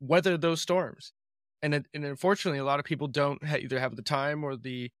 to weather those storms. And unfortunately, a lot of people don't either have the time or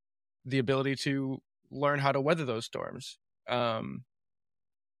the ability to learn how to weather those storms. And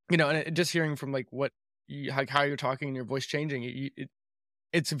just hearing from like how you're talking and your voice changing,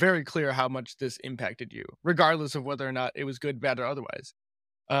 it's very clear how much this impacted you, regardless of whether or not it was good, bad, or otherwise.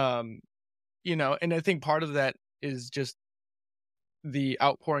 And I think part of that is just the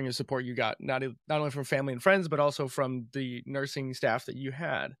outpouring of support you got, not only from family and friends, but also from the nursing staff that you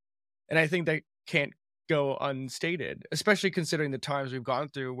had. And I think that can't go unstated, especially considering the times we've gone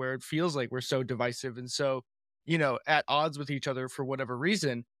through where it feels like we're so divisive and so, at odds with each other for whatever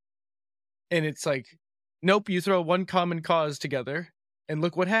reason. And it's like, nope, you throw one common cause together and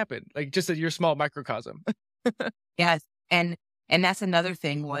look what happened. Like just at your small microcosm. Yes. And that's another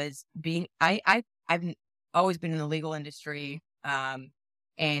thing was I've always been in the legal industry. And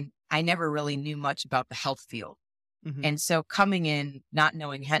I never really knew much about the health field. And so coming in, not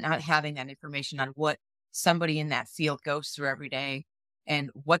knowing, not having that information on what somebody in that field goes through every day and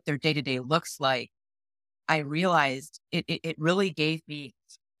what their day-to-day looks like, I realized it really gave me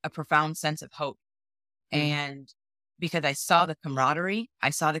a profound sense of hope. And because I saw the camaraderie, I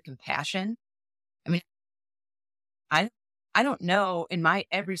saw the compassion. I mean, I don't know in my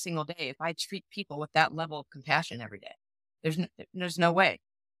every single day if I treat people with that level of compassion every day. There's no way.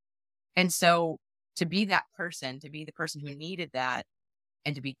 And so to be that person, to be the person who needed that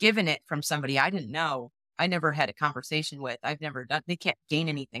and to be given it from somebody I didn't know, I never had a conversation with, I've never done, they can't gain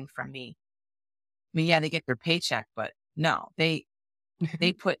anything from me. I mean, yeah, they get their paycheck, but no, they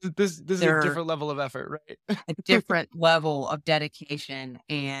put this is a different level of effort, right? A different level of dedication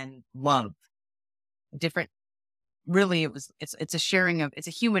and love. Really, it's a sharing of, it's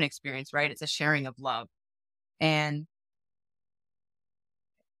a human experience, right? It's a sharing of love. And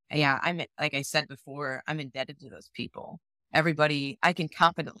yeah, like I said before, I'm indebted to those people. Everybody, I can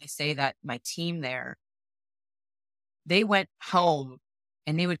confidently say that my team there, they went home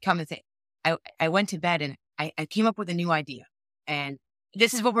and they would come and say, I went to bed and I came up with a new idea and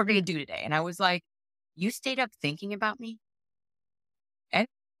this is what we're going to do today. And I was like, you stayed up thinking about me?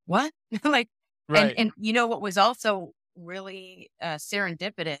 what? Like, Right. and you know what was also really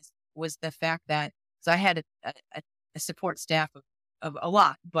serendipitous was the fact that, so I had a support staff of a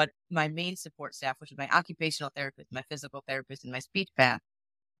lot, but my main support staff, which was my occupational therapist, my physical therapist, and my speech path.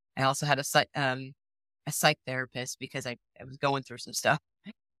 I also had a psych therapist because I was going through some stuff.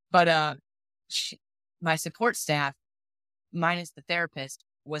 But she, my support staff, minus the therapist,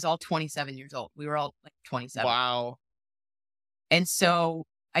 was all 27 years old. We were all like 27. Wow. And so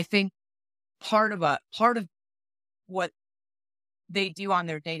I think part of what they do on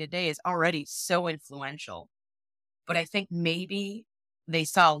their day to day is already so influential. But I think maybe they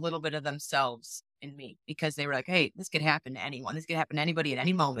saw a little bit of themselves in me because they were like, hey, this could happen to anyone. This could happen to anybody at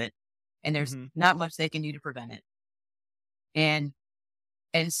any moment. And there's Mhm. not much they can do to prevent it.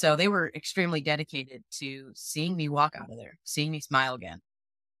 And so they were extremely dedicated to seeing me walk out of there, seeing me smile again,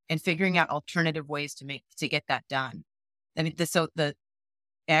 and figuring out alternative ways to get that done. I mean,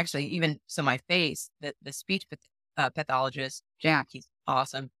 actually, even so, my face, the speech pathologist, Jack, he's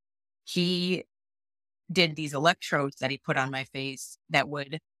awesome. He did these electrodes that he put on my face that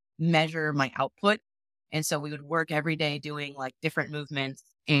would measure my output. And so we would work every day doing like different movements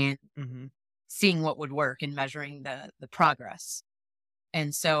and Mhm. seeing what would work and measuring the progress.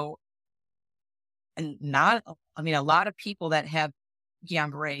 And so, and not, I mean, a lot of people that have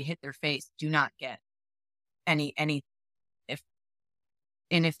Guillain-Barré hit their face do not get any, if,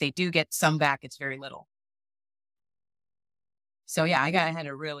 and if they do get some back, it's very little. So yeah, I had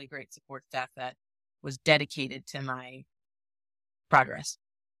a really great support staff that was dedicated to my progress.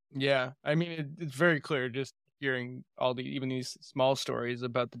 Yeah. I mean, it's very clear just hearing even these small stories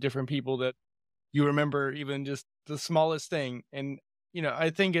about the different people that you remember, even just the smallest thing. And, I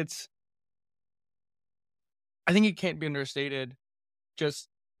think it can't be understated. Just,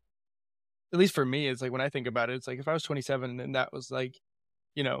 at least for me, it's like when I think about it, it's like if I was 27 and that was like,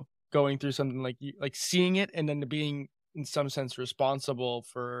 going through something like like seeing it and then being in some sense responsible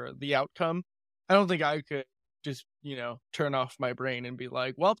for the outcome. I don't think I could just, turn off my brain and be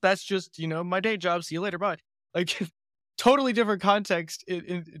like, well, that's just, my day job. See you later. Bye. Like totally different context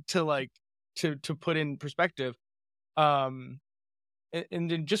to like, to put in perspective. Um, and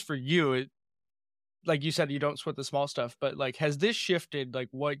then just for you, like you said, you don't sweat the small stuff, but like, has this shifted like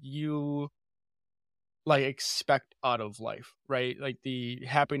what you like expect out of life, right? Like the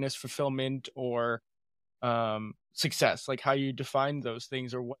happiness, fulfillment, or success, like how you define those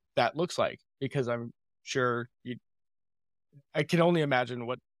things or what that looks like? Because I'm sure I can only imagine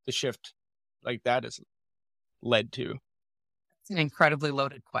what the shift like that has led to. It's an incredibly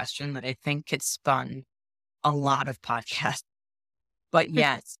loaded question that I think could spun a lot of podcasts. But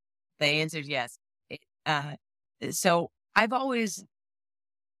yes, the answer is yes. It, so I've always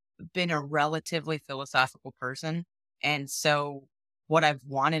been a relatively philosophical person. And so what I've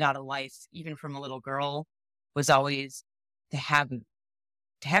wanted out of life, even from a little girl, was always to have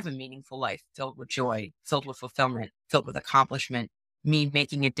a meaningful life filled with joy, filled with fulfillment, filled with accomplishment, me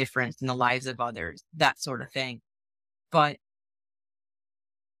making a difference in the lives of others, that sort of thing. But,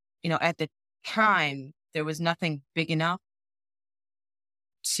 at the time, there was nothing big enough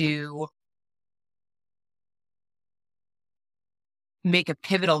to make a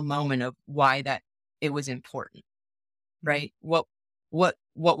pivotal moment of why that it was important, right? What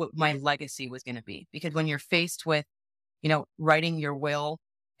my legacy was going to be. Because when you're faced with, writing your will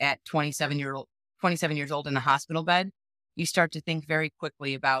at 27 years old in a hospital bed, you start to think very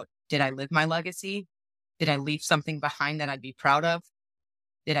quickly about, did I live my legacy? Did I leave something behind that I'd be proud of?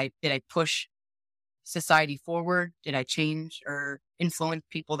 Did I push society forward? Did I change or influence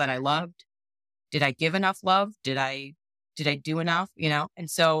people that I loved? Did I give enough love? Did I do enough? And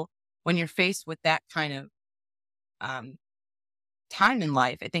so when you're faced with that kind of um, time in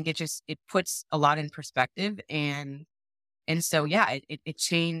life, I think it puts a lot in perspective. And so, yeah, it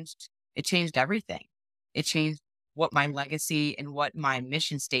changed everything. It changed what my legacy and what my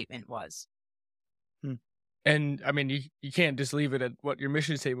mission statement was. Hmm. And I mean, you can't just leave it at what your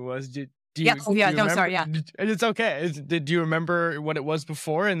mission statement was. Do Yeah. you Oh, do yeah. you No, remember? sorry. Yeah. And it's okay. Do you remember what it was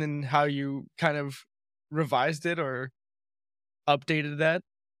before, and then how you kind of revised it or updated that?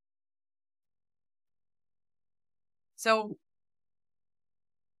 So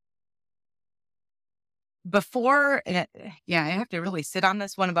before, yeah, I have to really sit on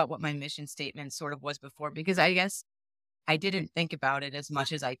this one about what my mission statement sort of was before, because I guess I didn't think about it as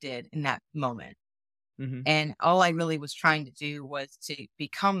much as I did in that moment. Hmm. And all I really was trying to do was to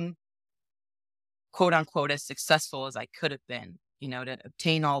become, quote unquote, as successful as I could have been, to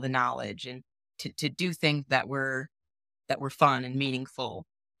obtain all the knowledge and to do things that were fun and meaningful.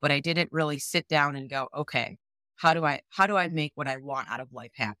 But I didn't really sit down and go, okay, how do I make what I want out of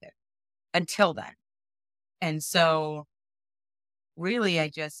life happen until then? And so really, I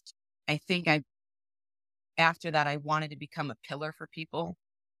think after that, I wanted to become a pillar for people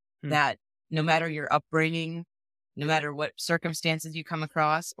Hmm. that no matter your upbringing, no matter what circumstances you come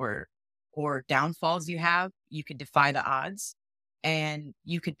across or downfalls you have, you could defy the odds and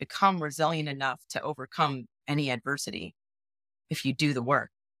you could become resilient enough to overcome any adversity if you do the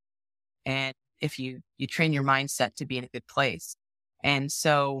work and if you train your mindset to be in a good place. And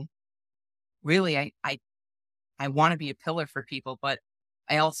so really I want to be a pillar for people, but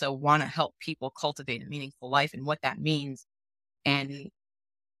I also want to help people cultivate a meaningful life and what that means and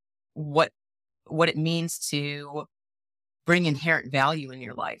what what it means to bring inherent value in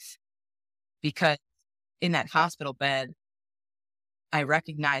your life. Because in that hospital bed, I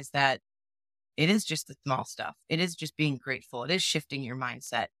recognize that it is just the small stuff. It is just being grateful. It is shifting your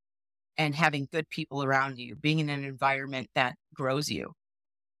mindset and having good people around you, being in an environment that grows you.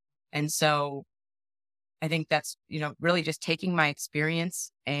 And so I think that's, really just taking my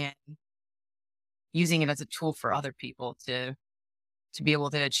experience and using it as a tool for other people to be able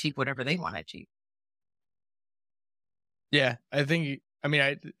to achieve whatever they want to achieve. Yeah,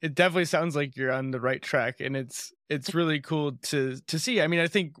 it definitely sounds like you're on the right track, and it's really cool to see. I mean, I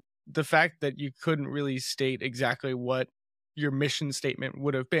think the fact that you couldn't really state exactly what your mission statement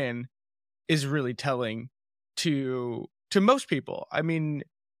would have been is really telling to most people. I mean,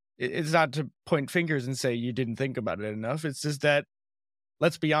 it's not to point fingers and say you didn't think about it enough. It's just that,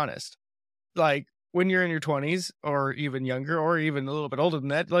 let's be honest, like when you're in your 20s or even younger or even a little bit older than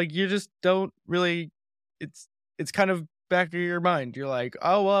that, like you just don't really, it's kind of back of your mind. You're like,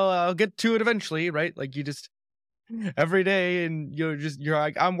 oh well, I'll get to it eventually, right? Like you just every day, and you're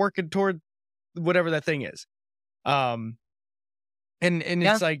like, I'm working toward whatever that thing is. um and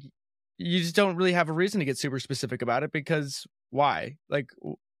Yeah. it's like you just don't really have a reason to get super specific about it, because why? Like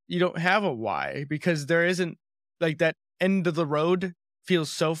you don't have a why, because there isn't, like, that end of the road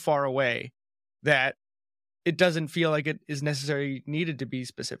feels so far away that it doesn't feel like it is necessarily needed to be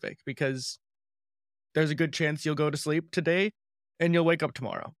specific, because there's a good chance you'll go to sleep today and you'll wake up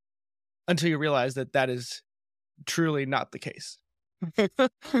tomorrow, until you realize that that is truly not the case.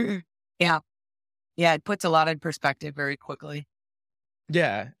 Yeah. Yeah. It puts a lot in perspective very quickly.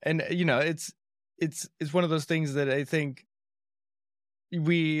 Yeah, and it's one of those things that I think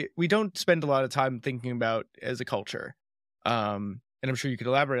we don't spend a lot of time thinking about as a culture. And I'm sure you could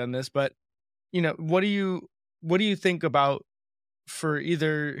elaborate on this, but what do you think about, for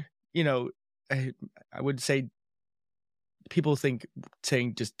either, I would say people think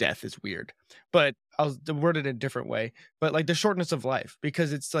saying just death is weird, but I'll word it a different way. But like the shortness of life,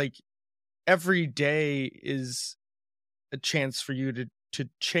 because it's like every day is a chance for you to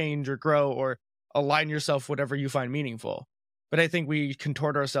change or grow or align yourself whatever you find meaningful. But I think we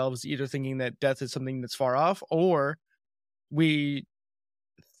contort ourselves either thinking that death is something that's far off, or we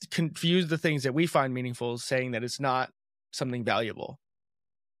confuse the things that we find meaningful saying that it's not something valuable.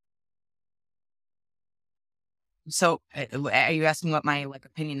 So are you asking what my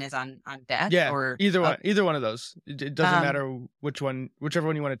opinion is on death Yeah, or either one of those. It doesn't um matter whichever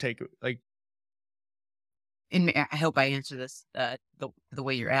one you want to take. Like, and I hope I answer this the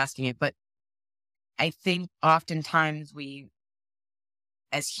way you're asking it, but I think oftentimes we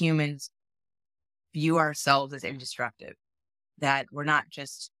as humans view ourselves as indestructible, that we're not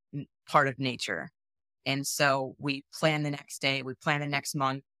just part of nature. And so we plan the next day, we plan the next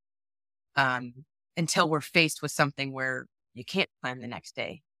month, um, until we're faced with something where you can't plan the next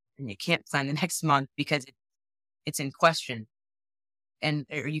day and you can't plan the next month because it's in question, and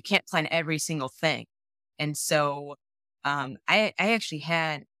or you can't plan every single thing. And so I actually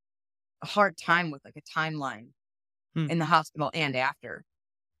had a hard time with a timeline hmm, in the hospital and after,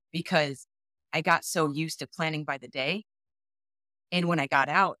 because I got so used to planning by the day. And when I got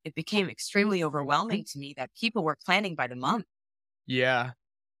out, it became extremely overwhelming to me that people were planning by the month. yeah,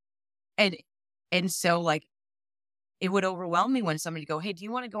 And so it would overwhelm me when somebody go, "Hey, do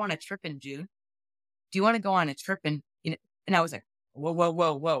you want to go on a trip in June? Do you want to go on a trip in, and I was like, whoa, whoa,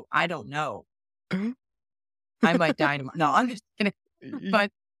 whoa, whoa. I don't know. I might die tomorrow. No, I'm just kidding.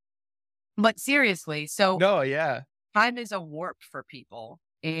 But seriously, so no, yeah, time is a warp for people.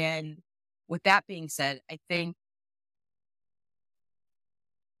 And with that being said,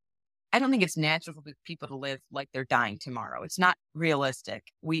 I don't think it's natural for people to live like they're dying tomorrow. It's not realistic.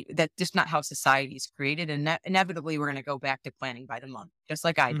 That's just not how society is created. And inevitably, we're going to go back to planning by the month, just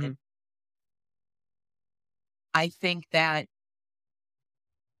like I hmm, did. I think that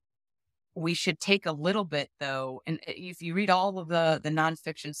we should take a little bit though. And if you read all of the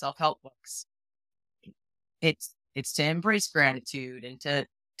nonfiction self-help books, it's to embrace gratitude and to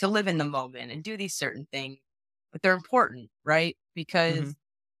live in the moment and do these certain things, but they're important, right? Hmm. Because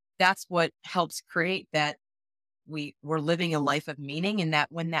that's what helps create that we're living a life of meaning. And that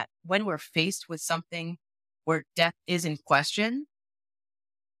when we're faced with something where death is in question,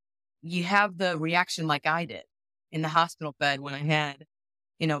 you have the reaction like I did in the hospital bed when I had,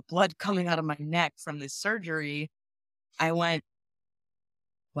 blood coming out of my neck from this surgery. I went,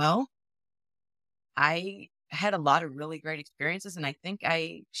 well, I had a lot of really great experiences, and I think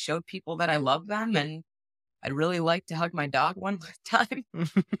I showed people that I love them, and I'd really like to hug my dog one last time.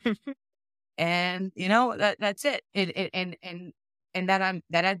 And that's it. And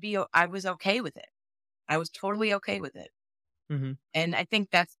I was okay with it. I was totally okay with it. Hmm. And I think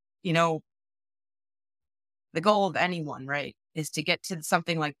that's, the goal of anyone, right? Is to get to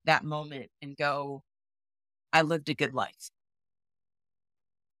something like that moment and go, I lived a good life.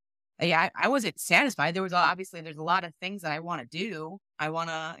 Yeah, I wasn't satisfied. Obviously there's a lot of things that I want to do. I want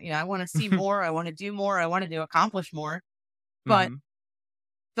to see more. I want to do more. I wanted to accomplish more, but Hmm.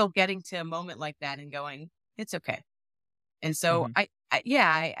 still getting to a moment like that and going, it's okay. And so Hmm.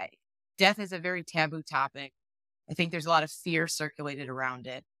 death is a very taboo topic. I think there's a lot of fear circulated around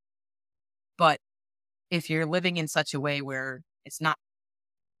it, but if you're living in such a way where it's not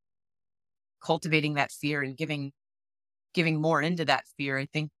cultivating that fear and giving more into that fear, I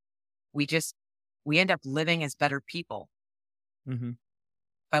think we just we end up living as better people Hmm.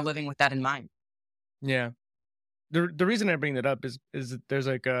 by living with that in mind. Yeah. The reason I bring that up is that there's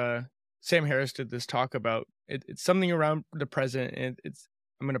like Sam Harris did this talk about it's something around the present, and it's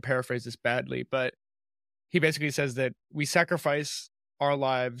I'm going to paraphrase this badly, but he basically says that we sacrifice our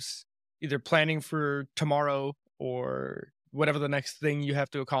lives either planning for tomorrow or whatever the next thing you have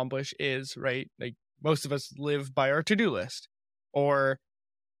to accomplish is, right? Like most of us live by our to-do list. Or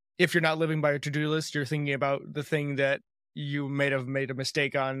if you're not living by your to-do list, you're thinking about the thing that you may have made a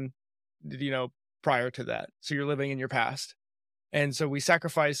mistake on, prior to that. So you're living in your past. And so we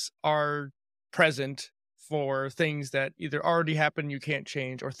sacrifice our present for things that either already happened you can't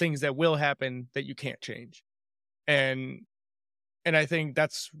change, or things that will happen that you can't change. And I think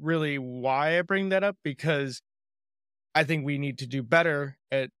that's really why I bring that up, because I think we need to do better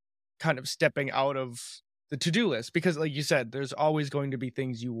at kind of stepping out of the to-do list, because like you said, there's always going to be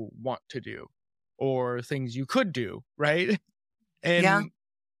things you want to do or things you could do, right? Yeah. And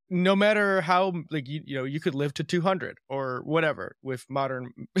no matter how, like, you could live to 200 or whatever with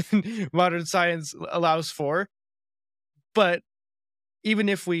modern modern science allows for, but even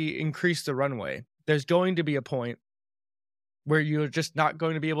if we increase the runway, there's going to be a point where you're just not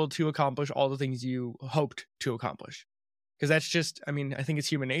going to be able to accomplish all the things you hoped to accomplish. Because that's just, I mean, I think it's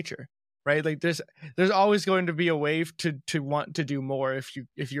human nature, right? Like there's always going to be a way to want to do more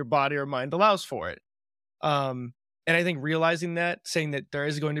if your body or mind allows for it. And I think realizing that, saying that there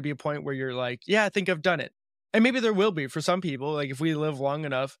is going to be a point where you're like, yeah, I think I've done it. And maybe there will be for some people. Like if we live long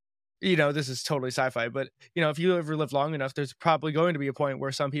enough, this is totally sci-fi, but if you ever live long enough, there's probably going to be a point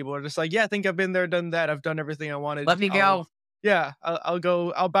where some people are just like, yeah, I think I've been there, done that. I've done everything I wanted. Let me go. I'll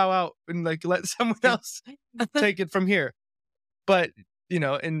go, I'll bow out and like let someone else take it from here. But,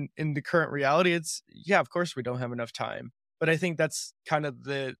 in the current reality, it's, yeah, of course we don't have enough time. But I think that's kind of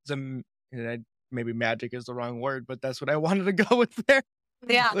maybe magic is the wrong word, but that's what I wanted to go with there.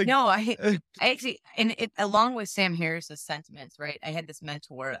 Yeah, Like, no, I actually, and it along with Sam Harris's sentiments, right? I had this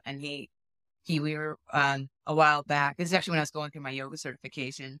mentor, and we were a while back. This is actually when I was going through my yoga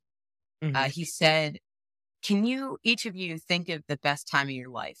certification. mhm, He said, "Can you each of you think of the best time of your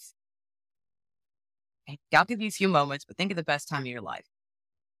life? I'll give you a few moments, but think of the best time of your life."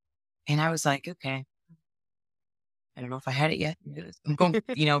 And I was like, okay, I don't know if I had it yet. I'm going,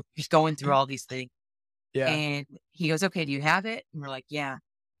 just going through all these things. yeah, And he goes, okay, do you have it? And we're like, yeah.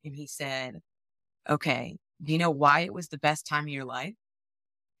 And he said, okay, do you know why it was the best time of your life?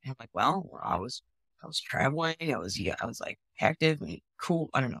 And I'm like, well, I was traveling. I was like active and cool.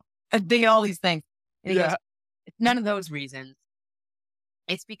 I don't know. I think all these things. And he goes, yeah, it's none of those reasons.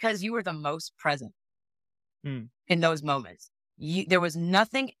 It's because you were the most present mm, in those moments. There was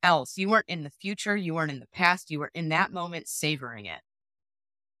nothing else. You weren't in the future. You weren't in the past. You were in that moment, savoring it.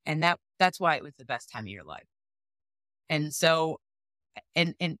 And that's why it was the best time of your life. And so,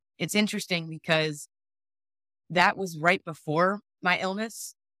 and it's interesting because that was right before my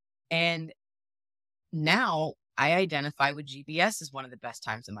illness. And now I identify with GBS as one of the best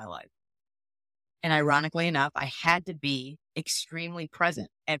times in my life. And ironically enough, I had to be extremely present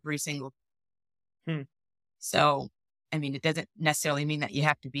every single. hmm, So, I mean, it doesn't necessarily mean that you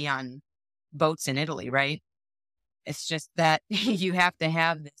have to be on boats in Italy, right? It's just that you have to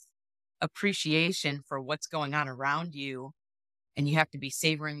have this appreciation for what's going on around you, and you have to be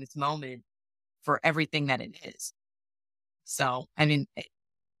savoring this moment for everything that it is. So, I mean,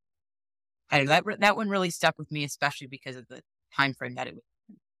 that one really stuck with me, especially because of the time frame that it was.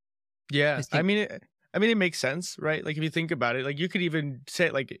 Yeah. Just think, I mean, it makes sense, right? Like if you think about it, like you could even say,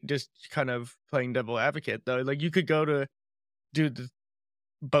 like, just kind of playing devil advocate though, like you could go to do the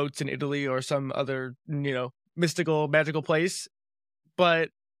boats in Italy or some other, mystical, magical place,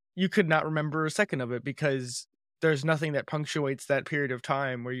 but you could not remember a second of it because there's nothing that punctuates that period of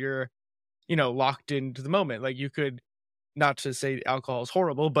time where you're, locked into the moment. Like you could, not to say alcohol is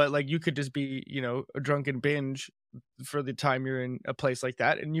horrible, but like you could just be, a drunken binge for the time you're in a place like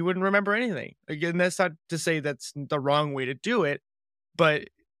that and you wouldn't remember anything. Again, that's not to say that's the wrong way to do it, but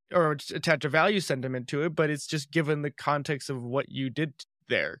or attach a value sentiment to it, but it's just given the context of what you did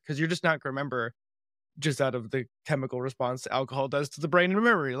there because you're just not going to remember just out of the chemical response alcohol does to the brain and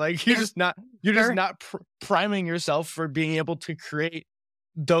memory. Like you're yeah, just not priming yourself for being able to create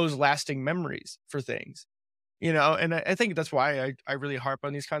those lasting memories for things, and I think that's why I really harp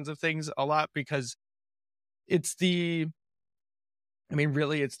on these kinds of things a lot because it's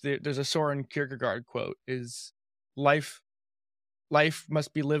really there's a Soren Kierkegaard quote is life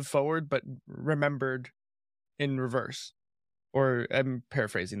must be lived forward but remembered in reverse. Or I'm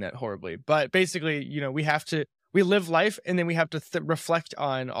paraphrasing that horribly, but basically, we live life and then we have to reflect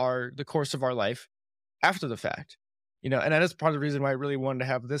on the course of our life after the fact, and that is part of the reason why I really wanted to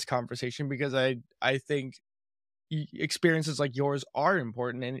have this conversation because I think experiences like yours are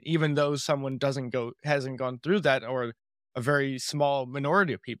important. And even though someone hasn't gone through that, or a very small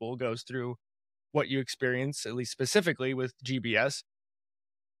minority of people goes through what you experience, at least specifically with GBS,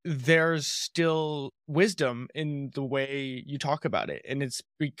 there's still wisdom in the way you talk about it. And it's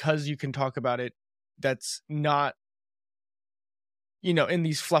because you can talk about it that's not, in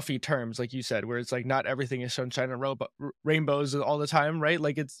these fluffy terms, like you said, where it's like not everything is sunshine and rainbows all the time, right?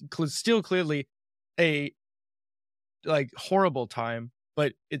 Like it's still clearly a like horrible time,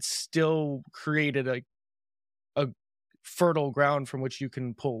 but it's still created a fertile ground from which you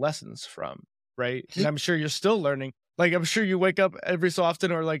can pull lessons from, right? And I'm sure you're still learning. Like I'm sure you wake up every so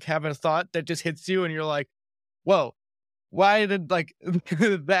often or like have a thought that just hits you and you're like, whoa, why did like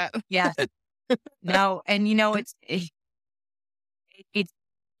that? yeah, no, and it's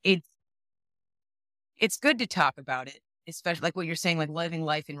it's it's good to talk about it, especially like what you're saying, like living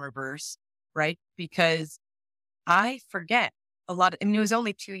life in reverse, right? Because I forget a lot. I mean, it was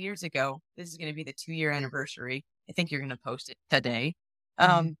only 2 years ago. This is going to be the 2-year anniversary. I think you're going to post it today.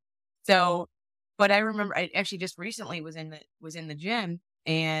 Um, so, but I remember I actually just recently was in the gym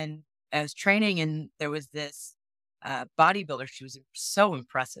and I was training, and there was this bodybuilder. She was so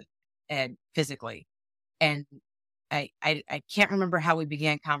impressive and physically, and I can't remember how we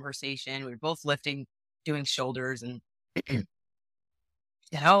began conversation. We were both lifting, doing shoulders, and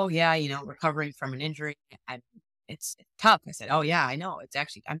said, "Oh yeah, recovering from an injury. It's tough." I said, "Oh yeah, I know. It's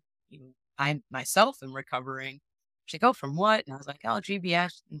actually I'm myself am recovering." She's like, "Oh, from what?" And I was like, "Oh,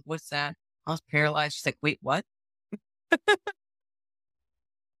 GBS. What's that?" I was paralyzed. She's like, "Wait, what?"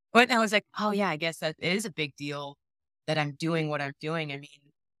 But I was like, "Oh yeah, I guess that is a big deal that I'm doing what I'm doing." I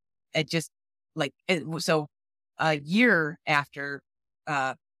mean, it just so a year after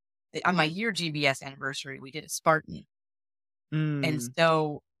uh on my year GBS anniversary, we did a Spartan. And Mm,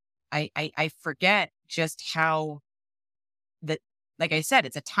 so I forget just how that, like I said,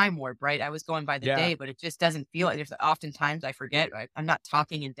 it's a time warp, right? I was going by the yeah, day, but it just doesn't feel like there's oftentimes I forget. I'm not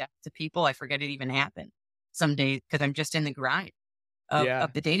talking in depth to people. I forget it even happened some days because I'm just in the grind yeah,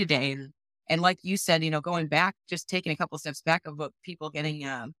 of the day to day. And like you said, going back, just taking a couple steps back of what people getting,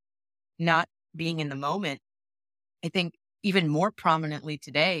 not being in the moment. I think even more prominently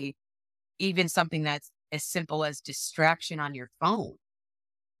today, even something that's as simple as distraction on your phone,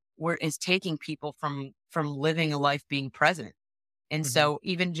 where is taking people from living a life being present. And hmm so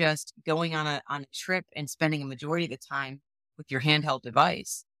even just going on a trip and spending a majority of the time with your handheld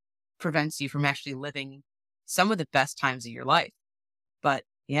device prevents you from actually living some of the best times of your life. But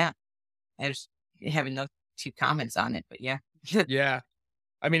yeah, I just having no two comments on it, but yeah. yeah.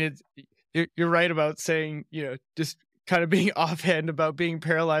 I mean, you're right about saying, just kind of being offhand about being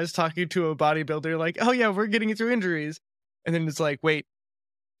paralyzed, talking to a bodybuilder, like, oh yeah, we're getting through injuries, and then it's like, wait,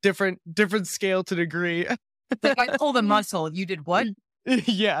 different scale to degree. Like I pulled a muscle. You did what?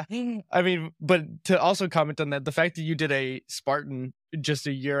 Yeah, I mean, but to also comment on that, the fact that you did a Spartan just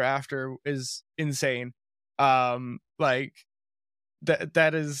a year after is insane. Like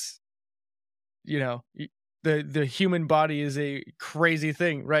that is, the human body is a crazy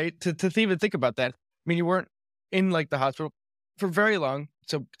thing, right? To even think about that. I mean, you weren't in like the hospital for very long.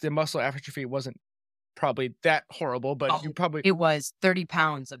 so the muscle atrophy wasn't probably that horrible, but you probably, It was 30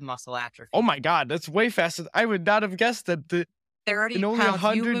 pounds of muscle oh atrophy. my God, that's way faster. I would not have guessed that 30 in only pounds,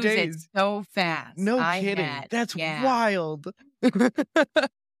 you 100 lose it days. so fast. No kidding. That's Yeah, wild.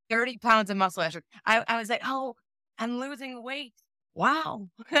 30 pounds of muscle atrophy. I was like, oh, I'm losing weight. Wow.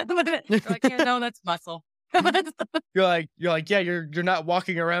 They're like, yeah, no, that's muscle. You're like, yeah, you're not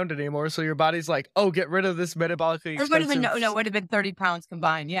walking around anymore. So your body's like, oh, get rid of this metabolically It would have been, expensive. no, it would have been 30 pounds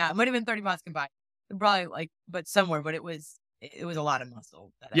combined. Yeah, it would have been 30 pounds combined. Probably like, but somewhere, but it was a lot of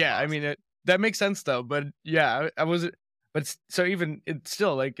muscle that I Yeah, I lost. mean, that makes sense though. But yeah, I was, but so even it's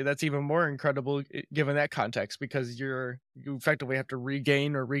still like that's even more incredible given that context, because you effectively have to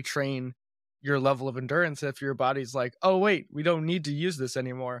regain or retrain your level of endurance if your body's like, oh wait, we don't need to use this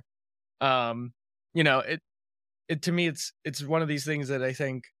anymore. Um, it to me, it's one of these things that I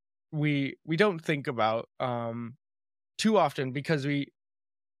think we don't think about too often, because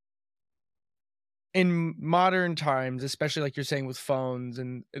in modern times, especially like you're saying with phones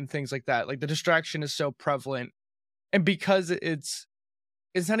and things like that, like the distraction is so prevalent, and because it's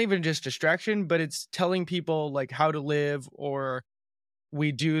not even just distraction, but it's telling people like how to live, or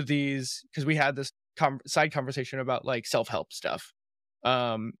we do these because we had this side conversation about like self-help stuff,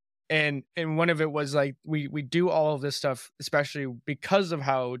 um and one of it was like we do all of this stuff especially because of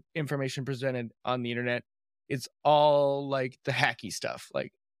how information presented on the internet. It's all like the hacky stuff,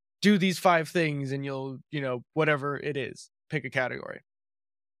 like do these 5 things and you'll, whatever it is, pick a category.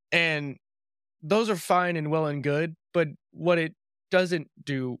 And those are fine and well and good, but what it doesn't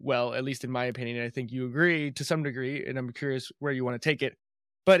do well, at least in my opinion, and I think you agree to some degree, and I'm curious where you want to take it,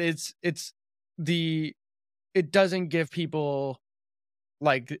 but the it doesn't give people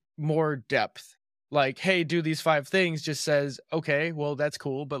like more depth. Like, hey, do these 5 things just says, okay, well that's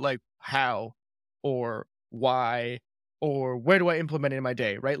cool, but like how or why or where do I implement it in my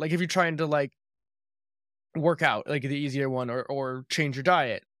day, right? Like if you're trying to like work out, like the easier one, or change your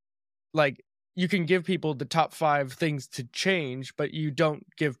diet, like you can give people the top 5 things to change, but you don't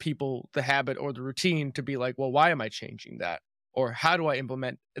give people the habit or the routine to be like, well, why am I changing that? Or how do I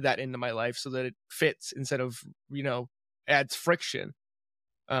implement that into my life so that it fits instead of, adds friction?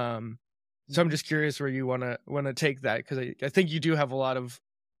 So I'm just curious where you wanna take that, because I think you do have a lot of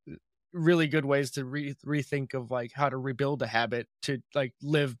really good ways to rethink of like how to rebuild a habit to like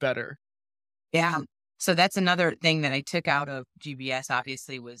live better. Yeah. So that's another thing that I took out of GBS,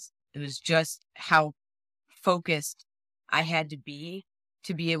 obviously, was it was just how focused I had to be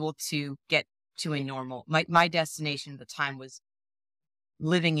able to get to a normal, my destination at the time was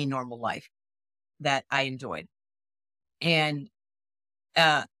living a normal life that I enjoyed. And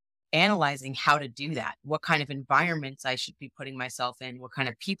uh analyzing how to do that, what kind of environments I should be putting myself in, what kind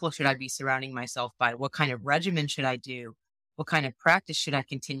of people should I be surrounding myself by, what kind of regimen should I do, what kind of practice should I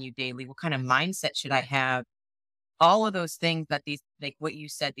continue daily, what kind of mindset should I have, all of those things that these, like what you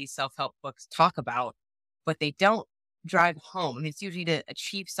said, these self-help books talk about, but they don't drive home. I mean, it's usually to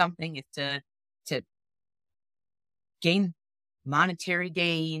achieve something, it's to gain monetary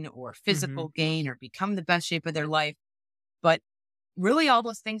gain or Hmm. physical gain or become the best shape of their life. But really all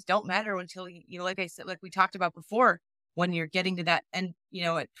those things don't matter until like I said, like we talked about before, when you're getting to that, and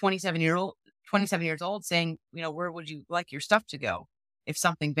at 27 years old, saying, where would you like your stuff to go if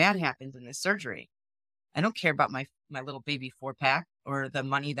something bad happens in this surgery? I don't care about my little baby 4-pack or the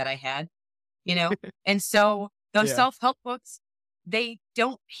money that I had, you know? And so those Yeah. self-help books, they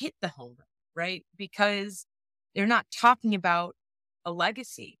don't hit the home run, right? Because they're not talking about a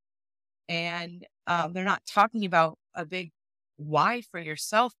legacy, and they're not talking about a big why for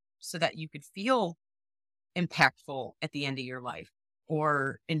yourself so that you could feel impactful at the end of your life,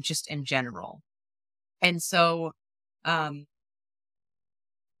 or in general. And so um,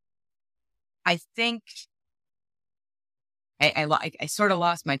 I think I sort of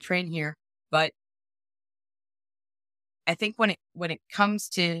lost my train here, but I think when it comes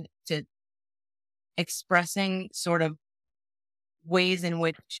to expressing sort of ways in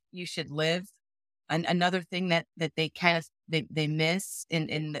which you should live, another thing that they kind of they miss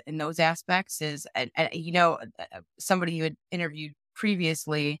in those aspects is, somebody you had interviewed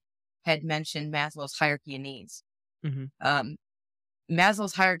previously had mentioned Maslow's hierarchy of needs. Hmm. Um,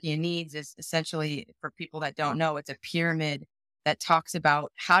 Maslow's hierarchy of needs is essentially, for people that don't know, it's a pyramid that talks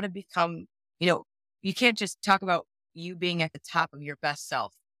about how to become, you can't just talk about you being at the top of your best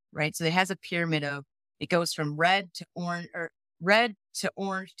self, right? So it has a pyramid of, it goes from red to orange, or red to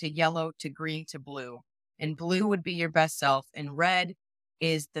orange to yellow to green to blue. And blue would be your best self. And red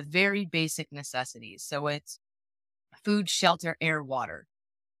is the very basic necessities. So it's food, shelter, air, water.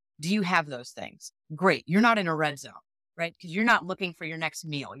 Do you have those things? Great. You're not in a red zone. right? Because you're not looking for your next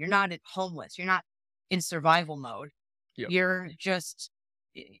meal. You're not homeless. You're not in survival mode. Yep. You're just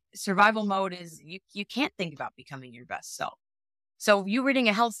survival mode is you can't think about becoming your best self. So you reading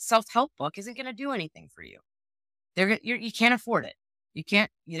a self-help book isn't going to do anything for you. You can't afford it. You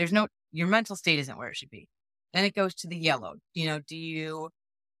can't, your mental state isn't where it should be. Then it goes to the yellow. Do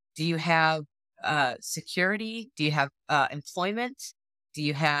you have security? Do you have employment? Do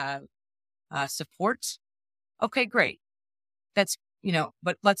you have support? Okay, great. That's,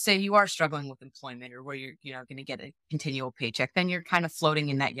 but let's say you are struggling with employment or where you're, going to get a continual paycheck. Then you're kind of floating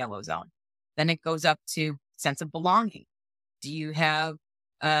in that yellow zone. Then it goes up to sense of belonging. Do you have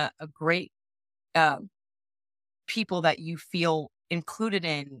a great people that you feel included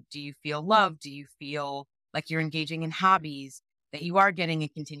in? Do you feel loved? Do you feel like you're engaging in hobbies, that you are getting a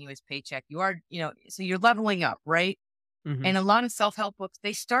continuous paycheck? You are, so you're leveling up, right? Mm-hmm. And a lot of self-help books,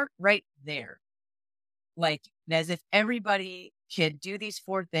 they start right there. Like as if everybody could do these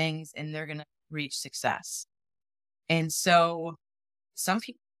 4 things and they're going to reach success. And so some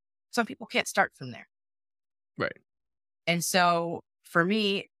people can't start from there. Right. And so for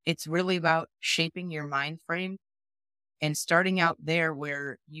me, it's really about shaping your mind frame and starting out there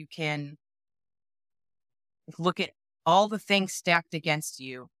where you can look at all the things stacked against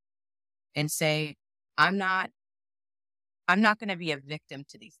you and say, I'm not going to be a victim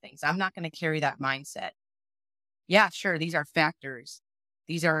to these things. I'm not going to carry that mindset. Yeah, sure. These are factors.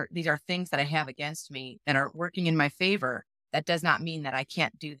 These are things that I have against me that are working in my favor. That does not mean that I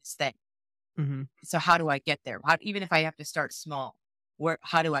can't do this thing. Mm-hmm. So how do I get there? Even if I have to start small,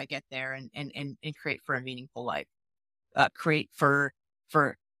 how do I get there and create for a meaningful life? Create for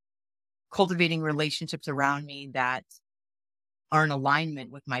cultivating relationships around me that are in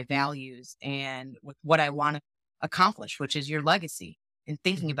alignment with my values and with what I want to accomplish, which is your legacy, and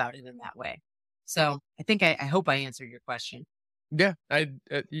thinking about it in that way. So I think I hope I answered your question. Yeah,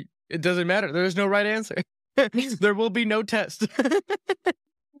 it doesn't matter. There is no right answer. There will be no test.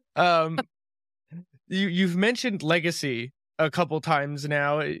 You've mentioned legacy a couple times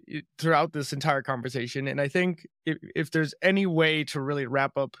now throughout this entire conversation, and I think if there's any way to really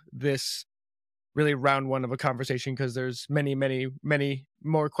wrap up this really round 1 of a conversation, because there's many, many, many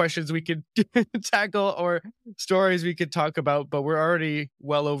more questions we could tackle or stories we could talk about, but we're already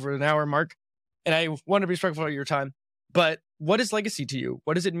well over an hour mark, and I want to be respectful of your time. But what is legacy to you?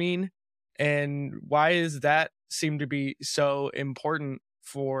 What does it mean? And why does that seem to be so important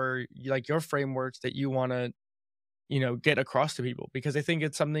for like your frameworks that you want to, get across to people? Because I think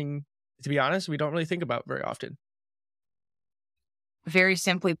it's something, to be honest, we don't really think about very often. Very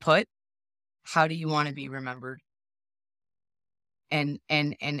simply put, how do you want to be remembered? And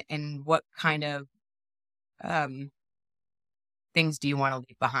what kind of things do you want to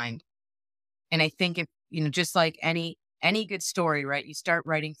leave behind? And I think if, just like any good story, right? You start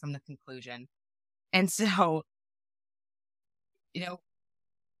writing from the conclusion. And so,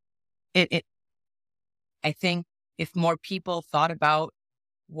 I think if more people thought about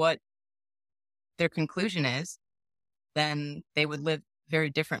what their conclusion is, then they would live very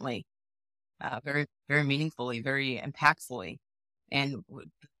differently, very, very meaningfully, very impactfully. And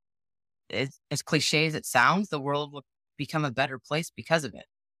as cliche as it sounds, the world will become a better place because of it.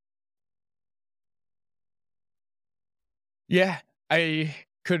 Yeah, I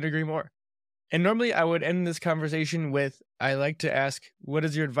couldn't agree more. And normally I would end this conversation with, I like to ask, what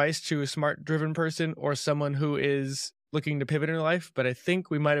is your advice to a smart, driven person or someone who is looking to pivot in their life? But I think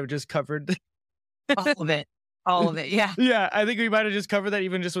we might have just covered all of it. All of it. Yeah. Yeah, I think we might have just covered that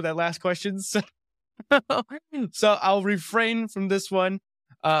even just with that last question. So, so I'll refrain from this one.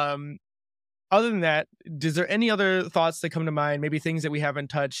 Other than that, is there any other thoughts that come to mind? Maybe things that we haven't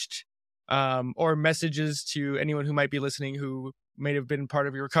touched, or messages to anyone who might be listening who may have been part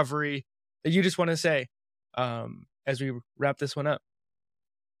of your recovery that you just want to say as we wrap this one up?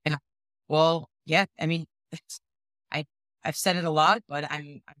 Yeah. Well, yeah. I mean, I've said it a lot, but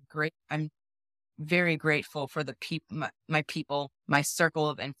I'm great. I'm very grateful for the people, my people, my circle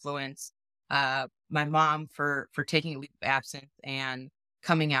of influence. My mom for taking a leave of absence and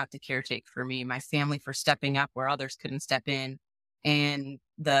coming out to caretake for me. My family for stepping up where others couldn't step in, and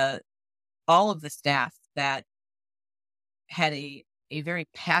all of the staff that had a very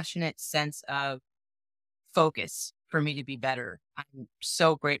passionate sense of focus for me to be better. I'm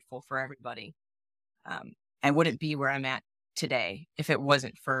so grateful for everybody. I wouldn't be where I'm at today if it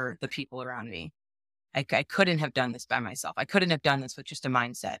wasn't for the people around me. I couldn't have done this by myself. I couldn't have done this with just a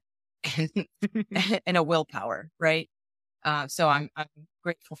mindset and a willpower, right? So I'm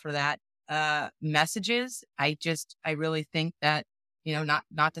grateful for that. Messages. I really think that,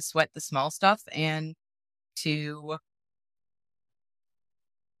 not to sweat the small stuff and to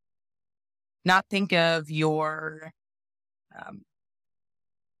not think of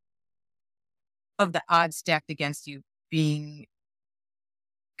of the odds stacked against you being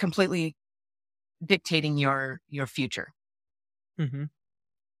completely dictating your future. Mm-hmm.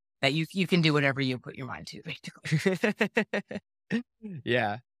 That you can do whatever you put your mind to, basically.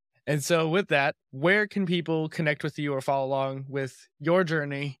 Yeah. And so with that, where can people connect with you or follow along with your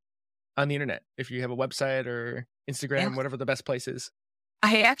journey on the internet? If you have a website or Yeah. Instagram, whatever the best place is.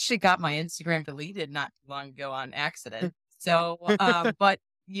 I actually got my Instagram deleted not too long ago on accident. So, but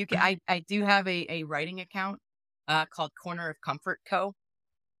I do have a writing account called Corner of Comfort Co.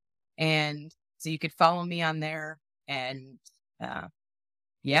 And so you could follow me on there. And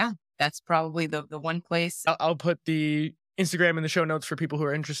yeah, that's probably the one place. I'll put the Instagram in the show notes for people who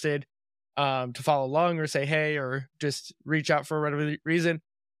are interested to follow along or say hey or just reach out for whatever reason.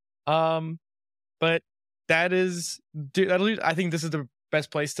 But that is, I think this is the best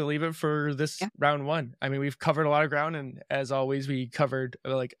place to leave it for this Yeah. round one. I mean, we've covered a lot of ground, and as always, we covered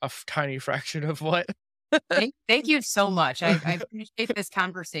like a tiny fraction of what. Thank you so much. I appreciate this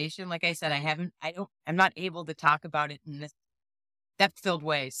conversation. Like I said, I'm not able to talk about it in this depth-filled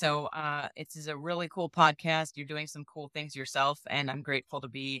way. So it's a really cool podcast. You're doing some cool things yourself, and I'm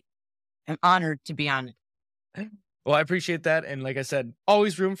honored to be on it. Well, I appreciate that. And like I said,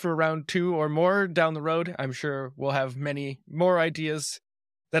 always room for round 2 or more down the road. I'm sure we'll have many more ideas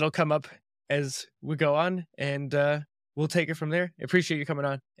that'll come up as we go on, and we'll take it from there. I appreciate you coming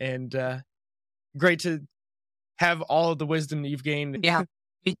on, and great to have all of the wisdom that you've gained. Yeah,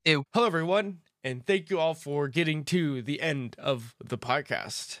 me too. Hello, everyone, and thank you all for getting to the end of the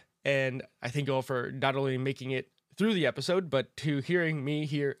podcast. And I thank you all for not only making it through the episode, but to hearing me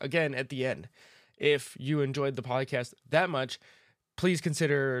here again at the end. If you enjoyed the podcast that much, please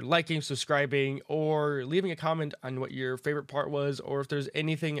consider liking, subscribing, or leaving a comment on what your favorite part was, or if there's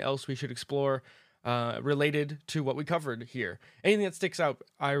anything else we should explore related to what we covered here. Anything that sticks out,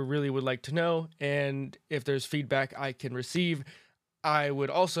 I really would like to know. And if there's feedback I can receive, I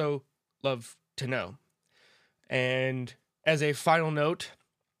would also love to know. And as a final note,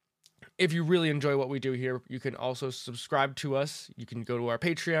 if you really enjoy what we do here, you can also subscribe to us. You can go to our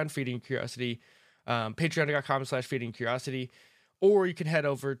Patreon, Feeding Curiosity, patreon.com/Feeding Curiosity, or you can head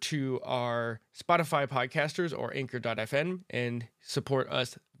over to our Spotify podcasters or anchor.fm and support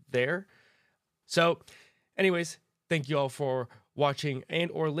us there. So anyways, thank you all for watching and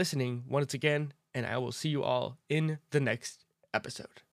or listening once again, and I will see you all in the next episode.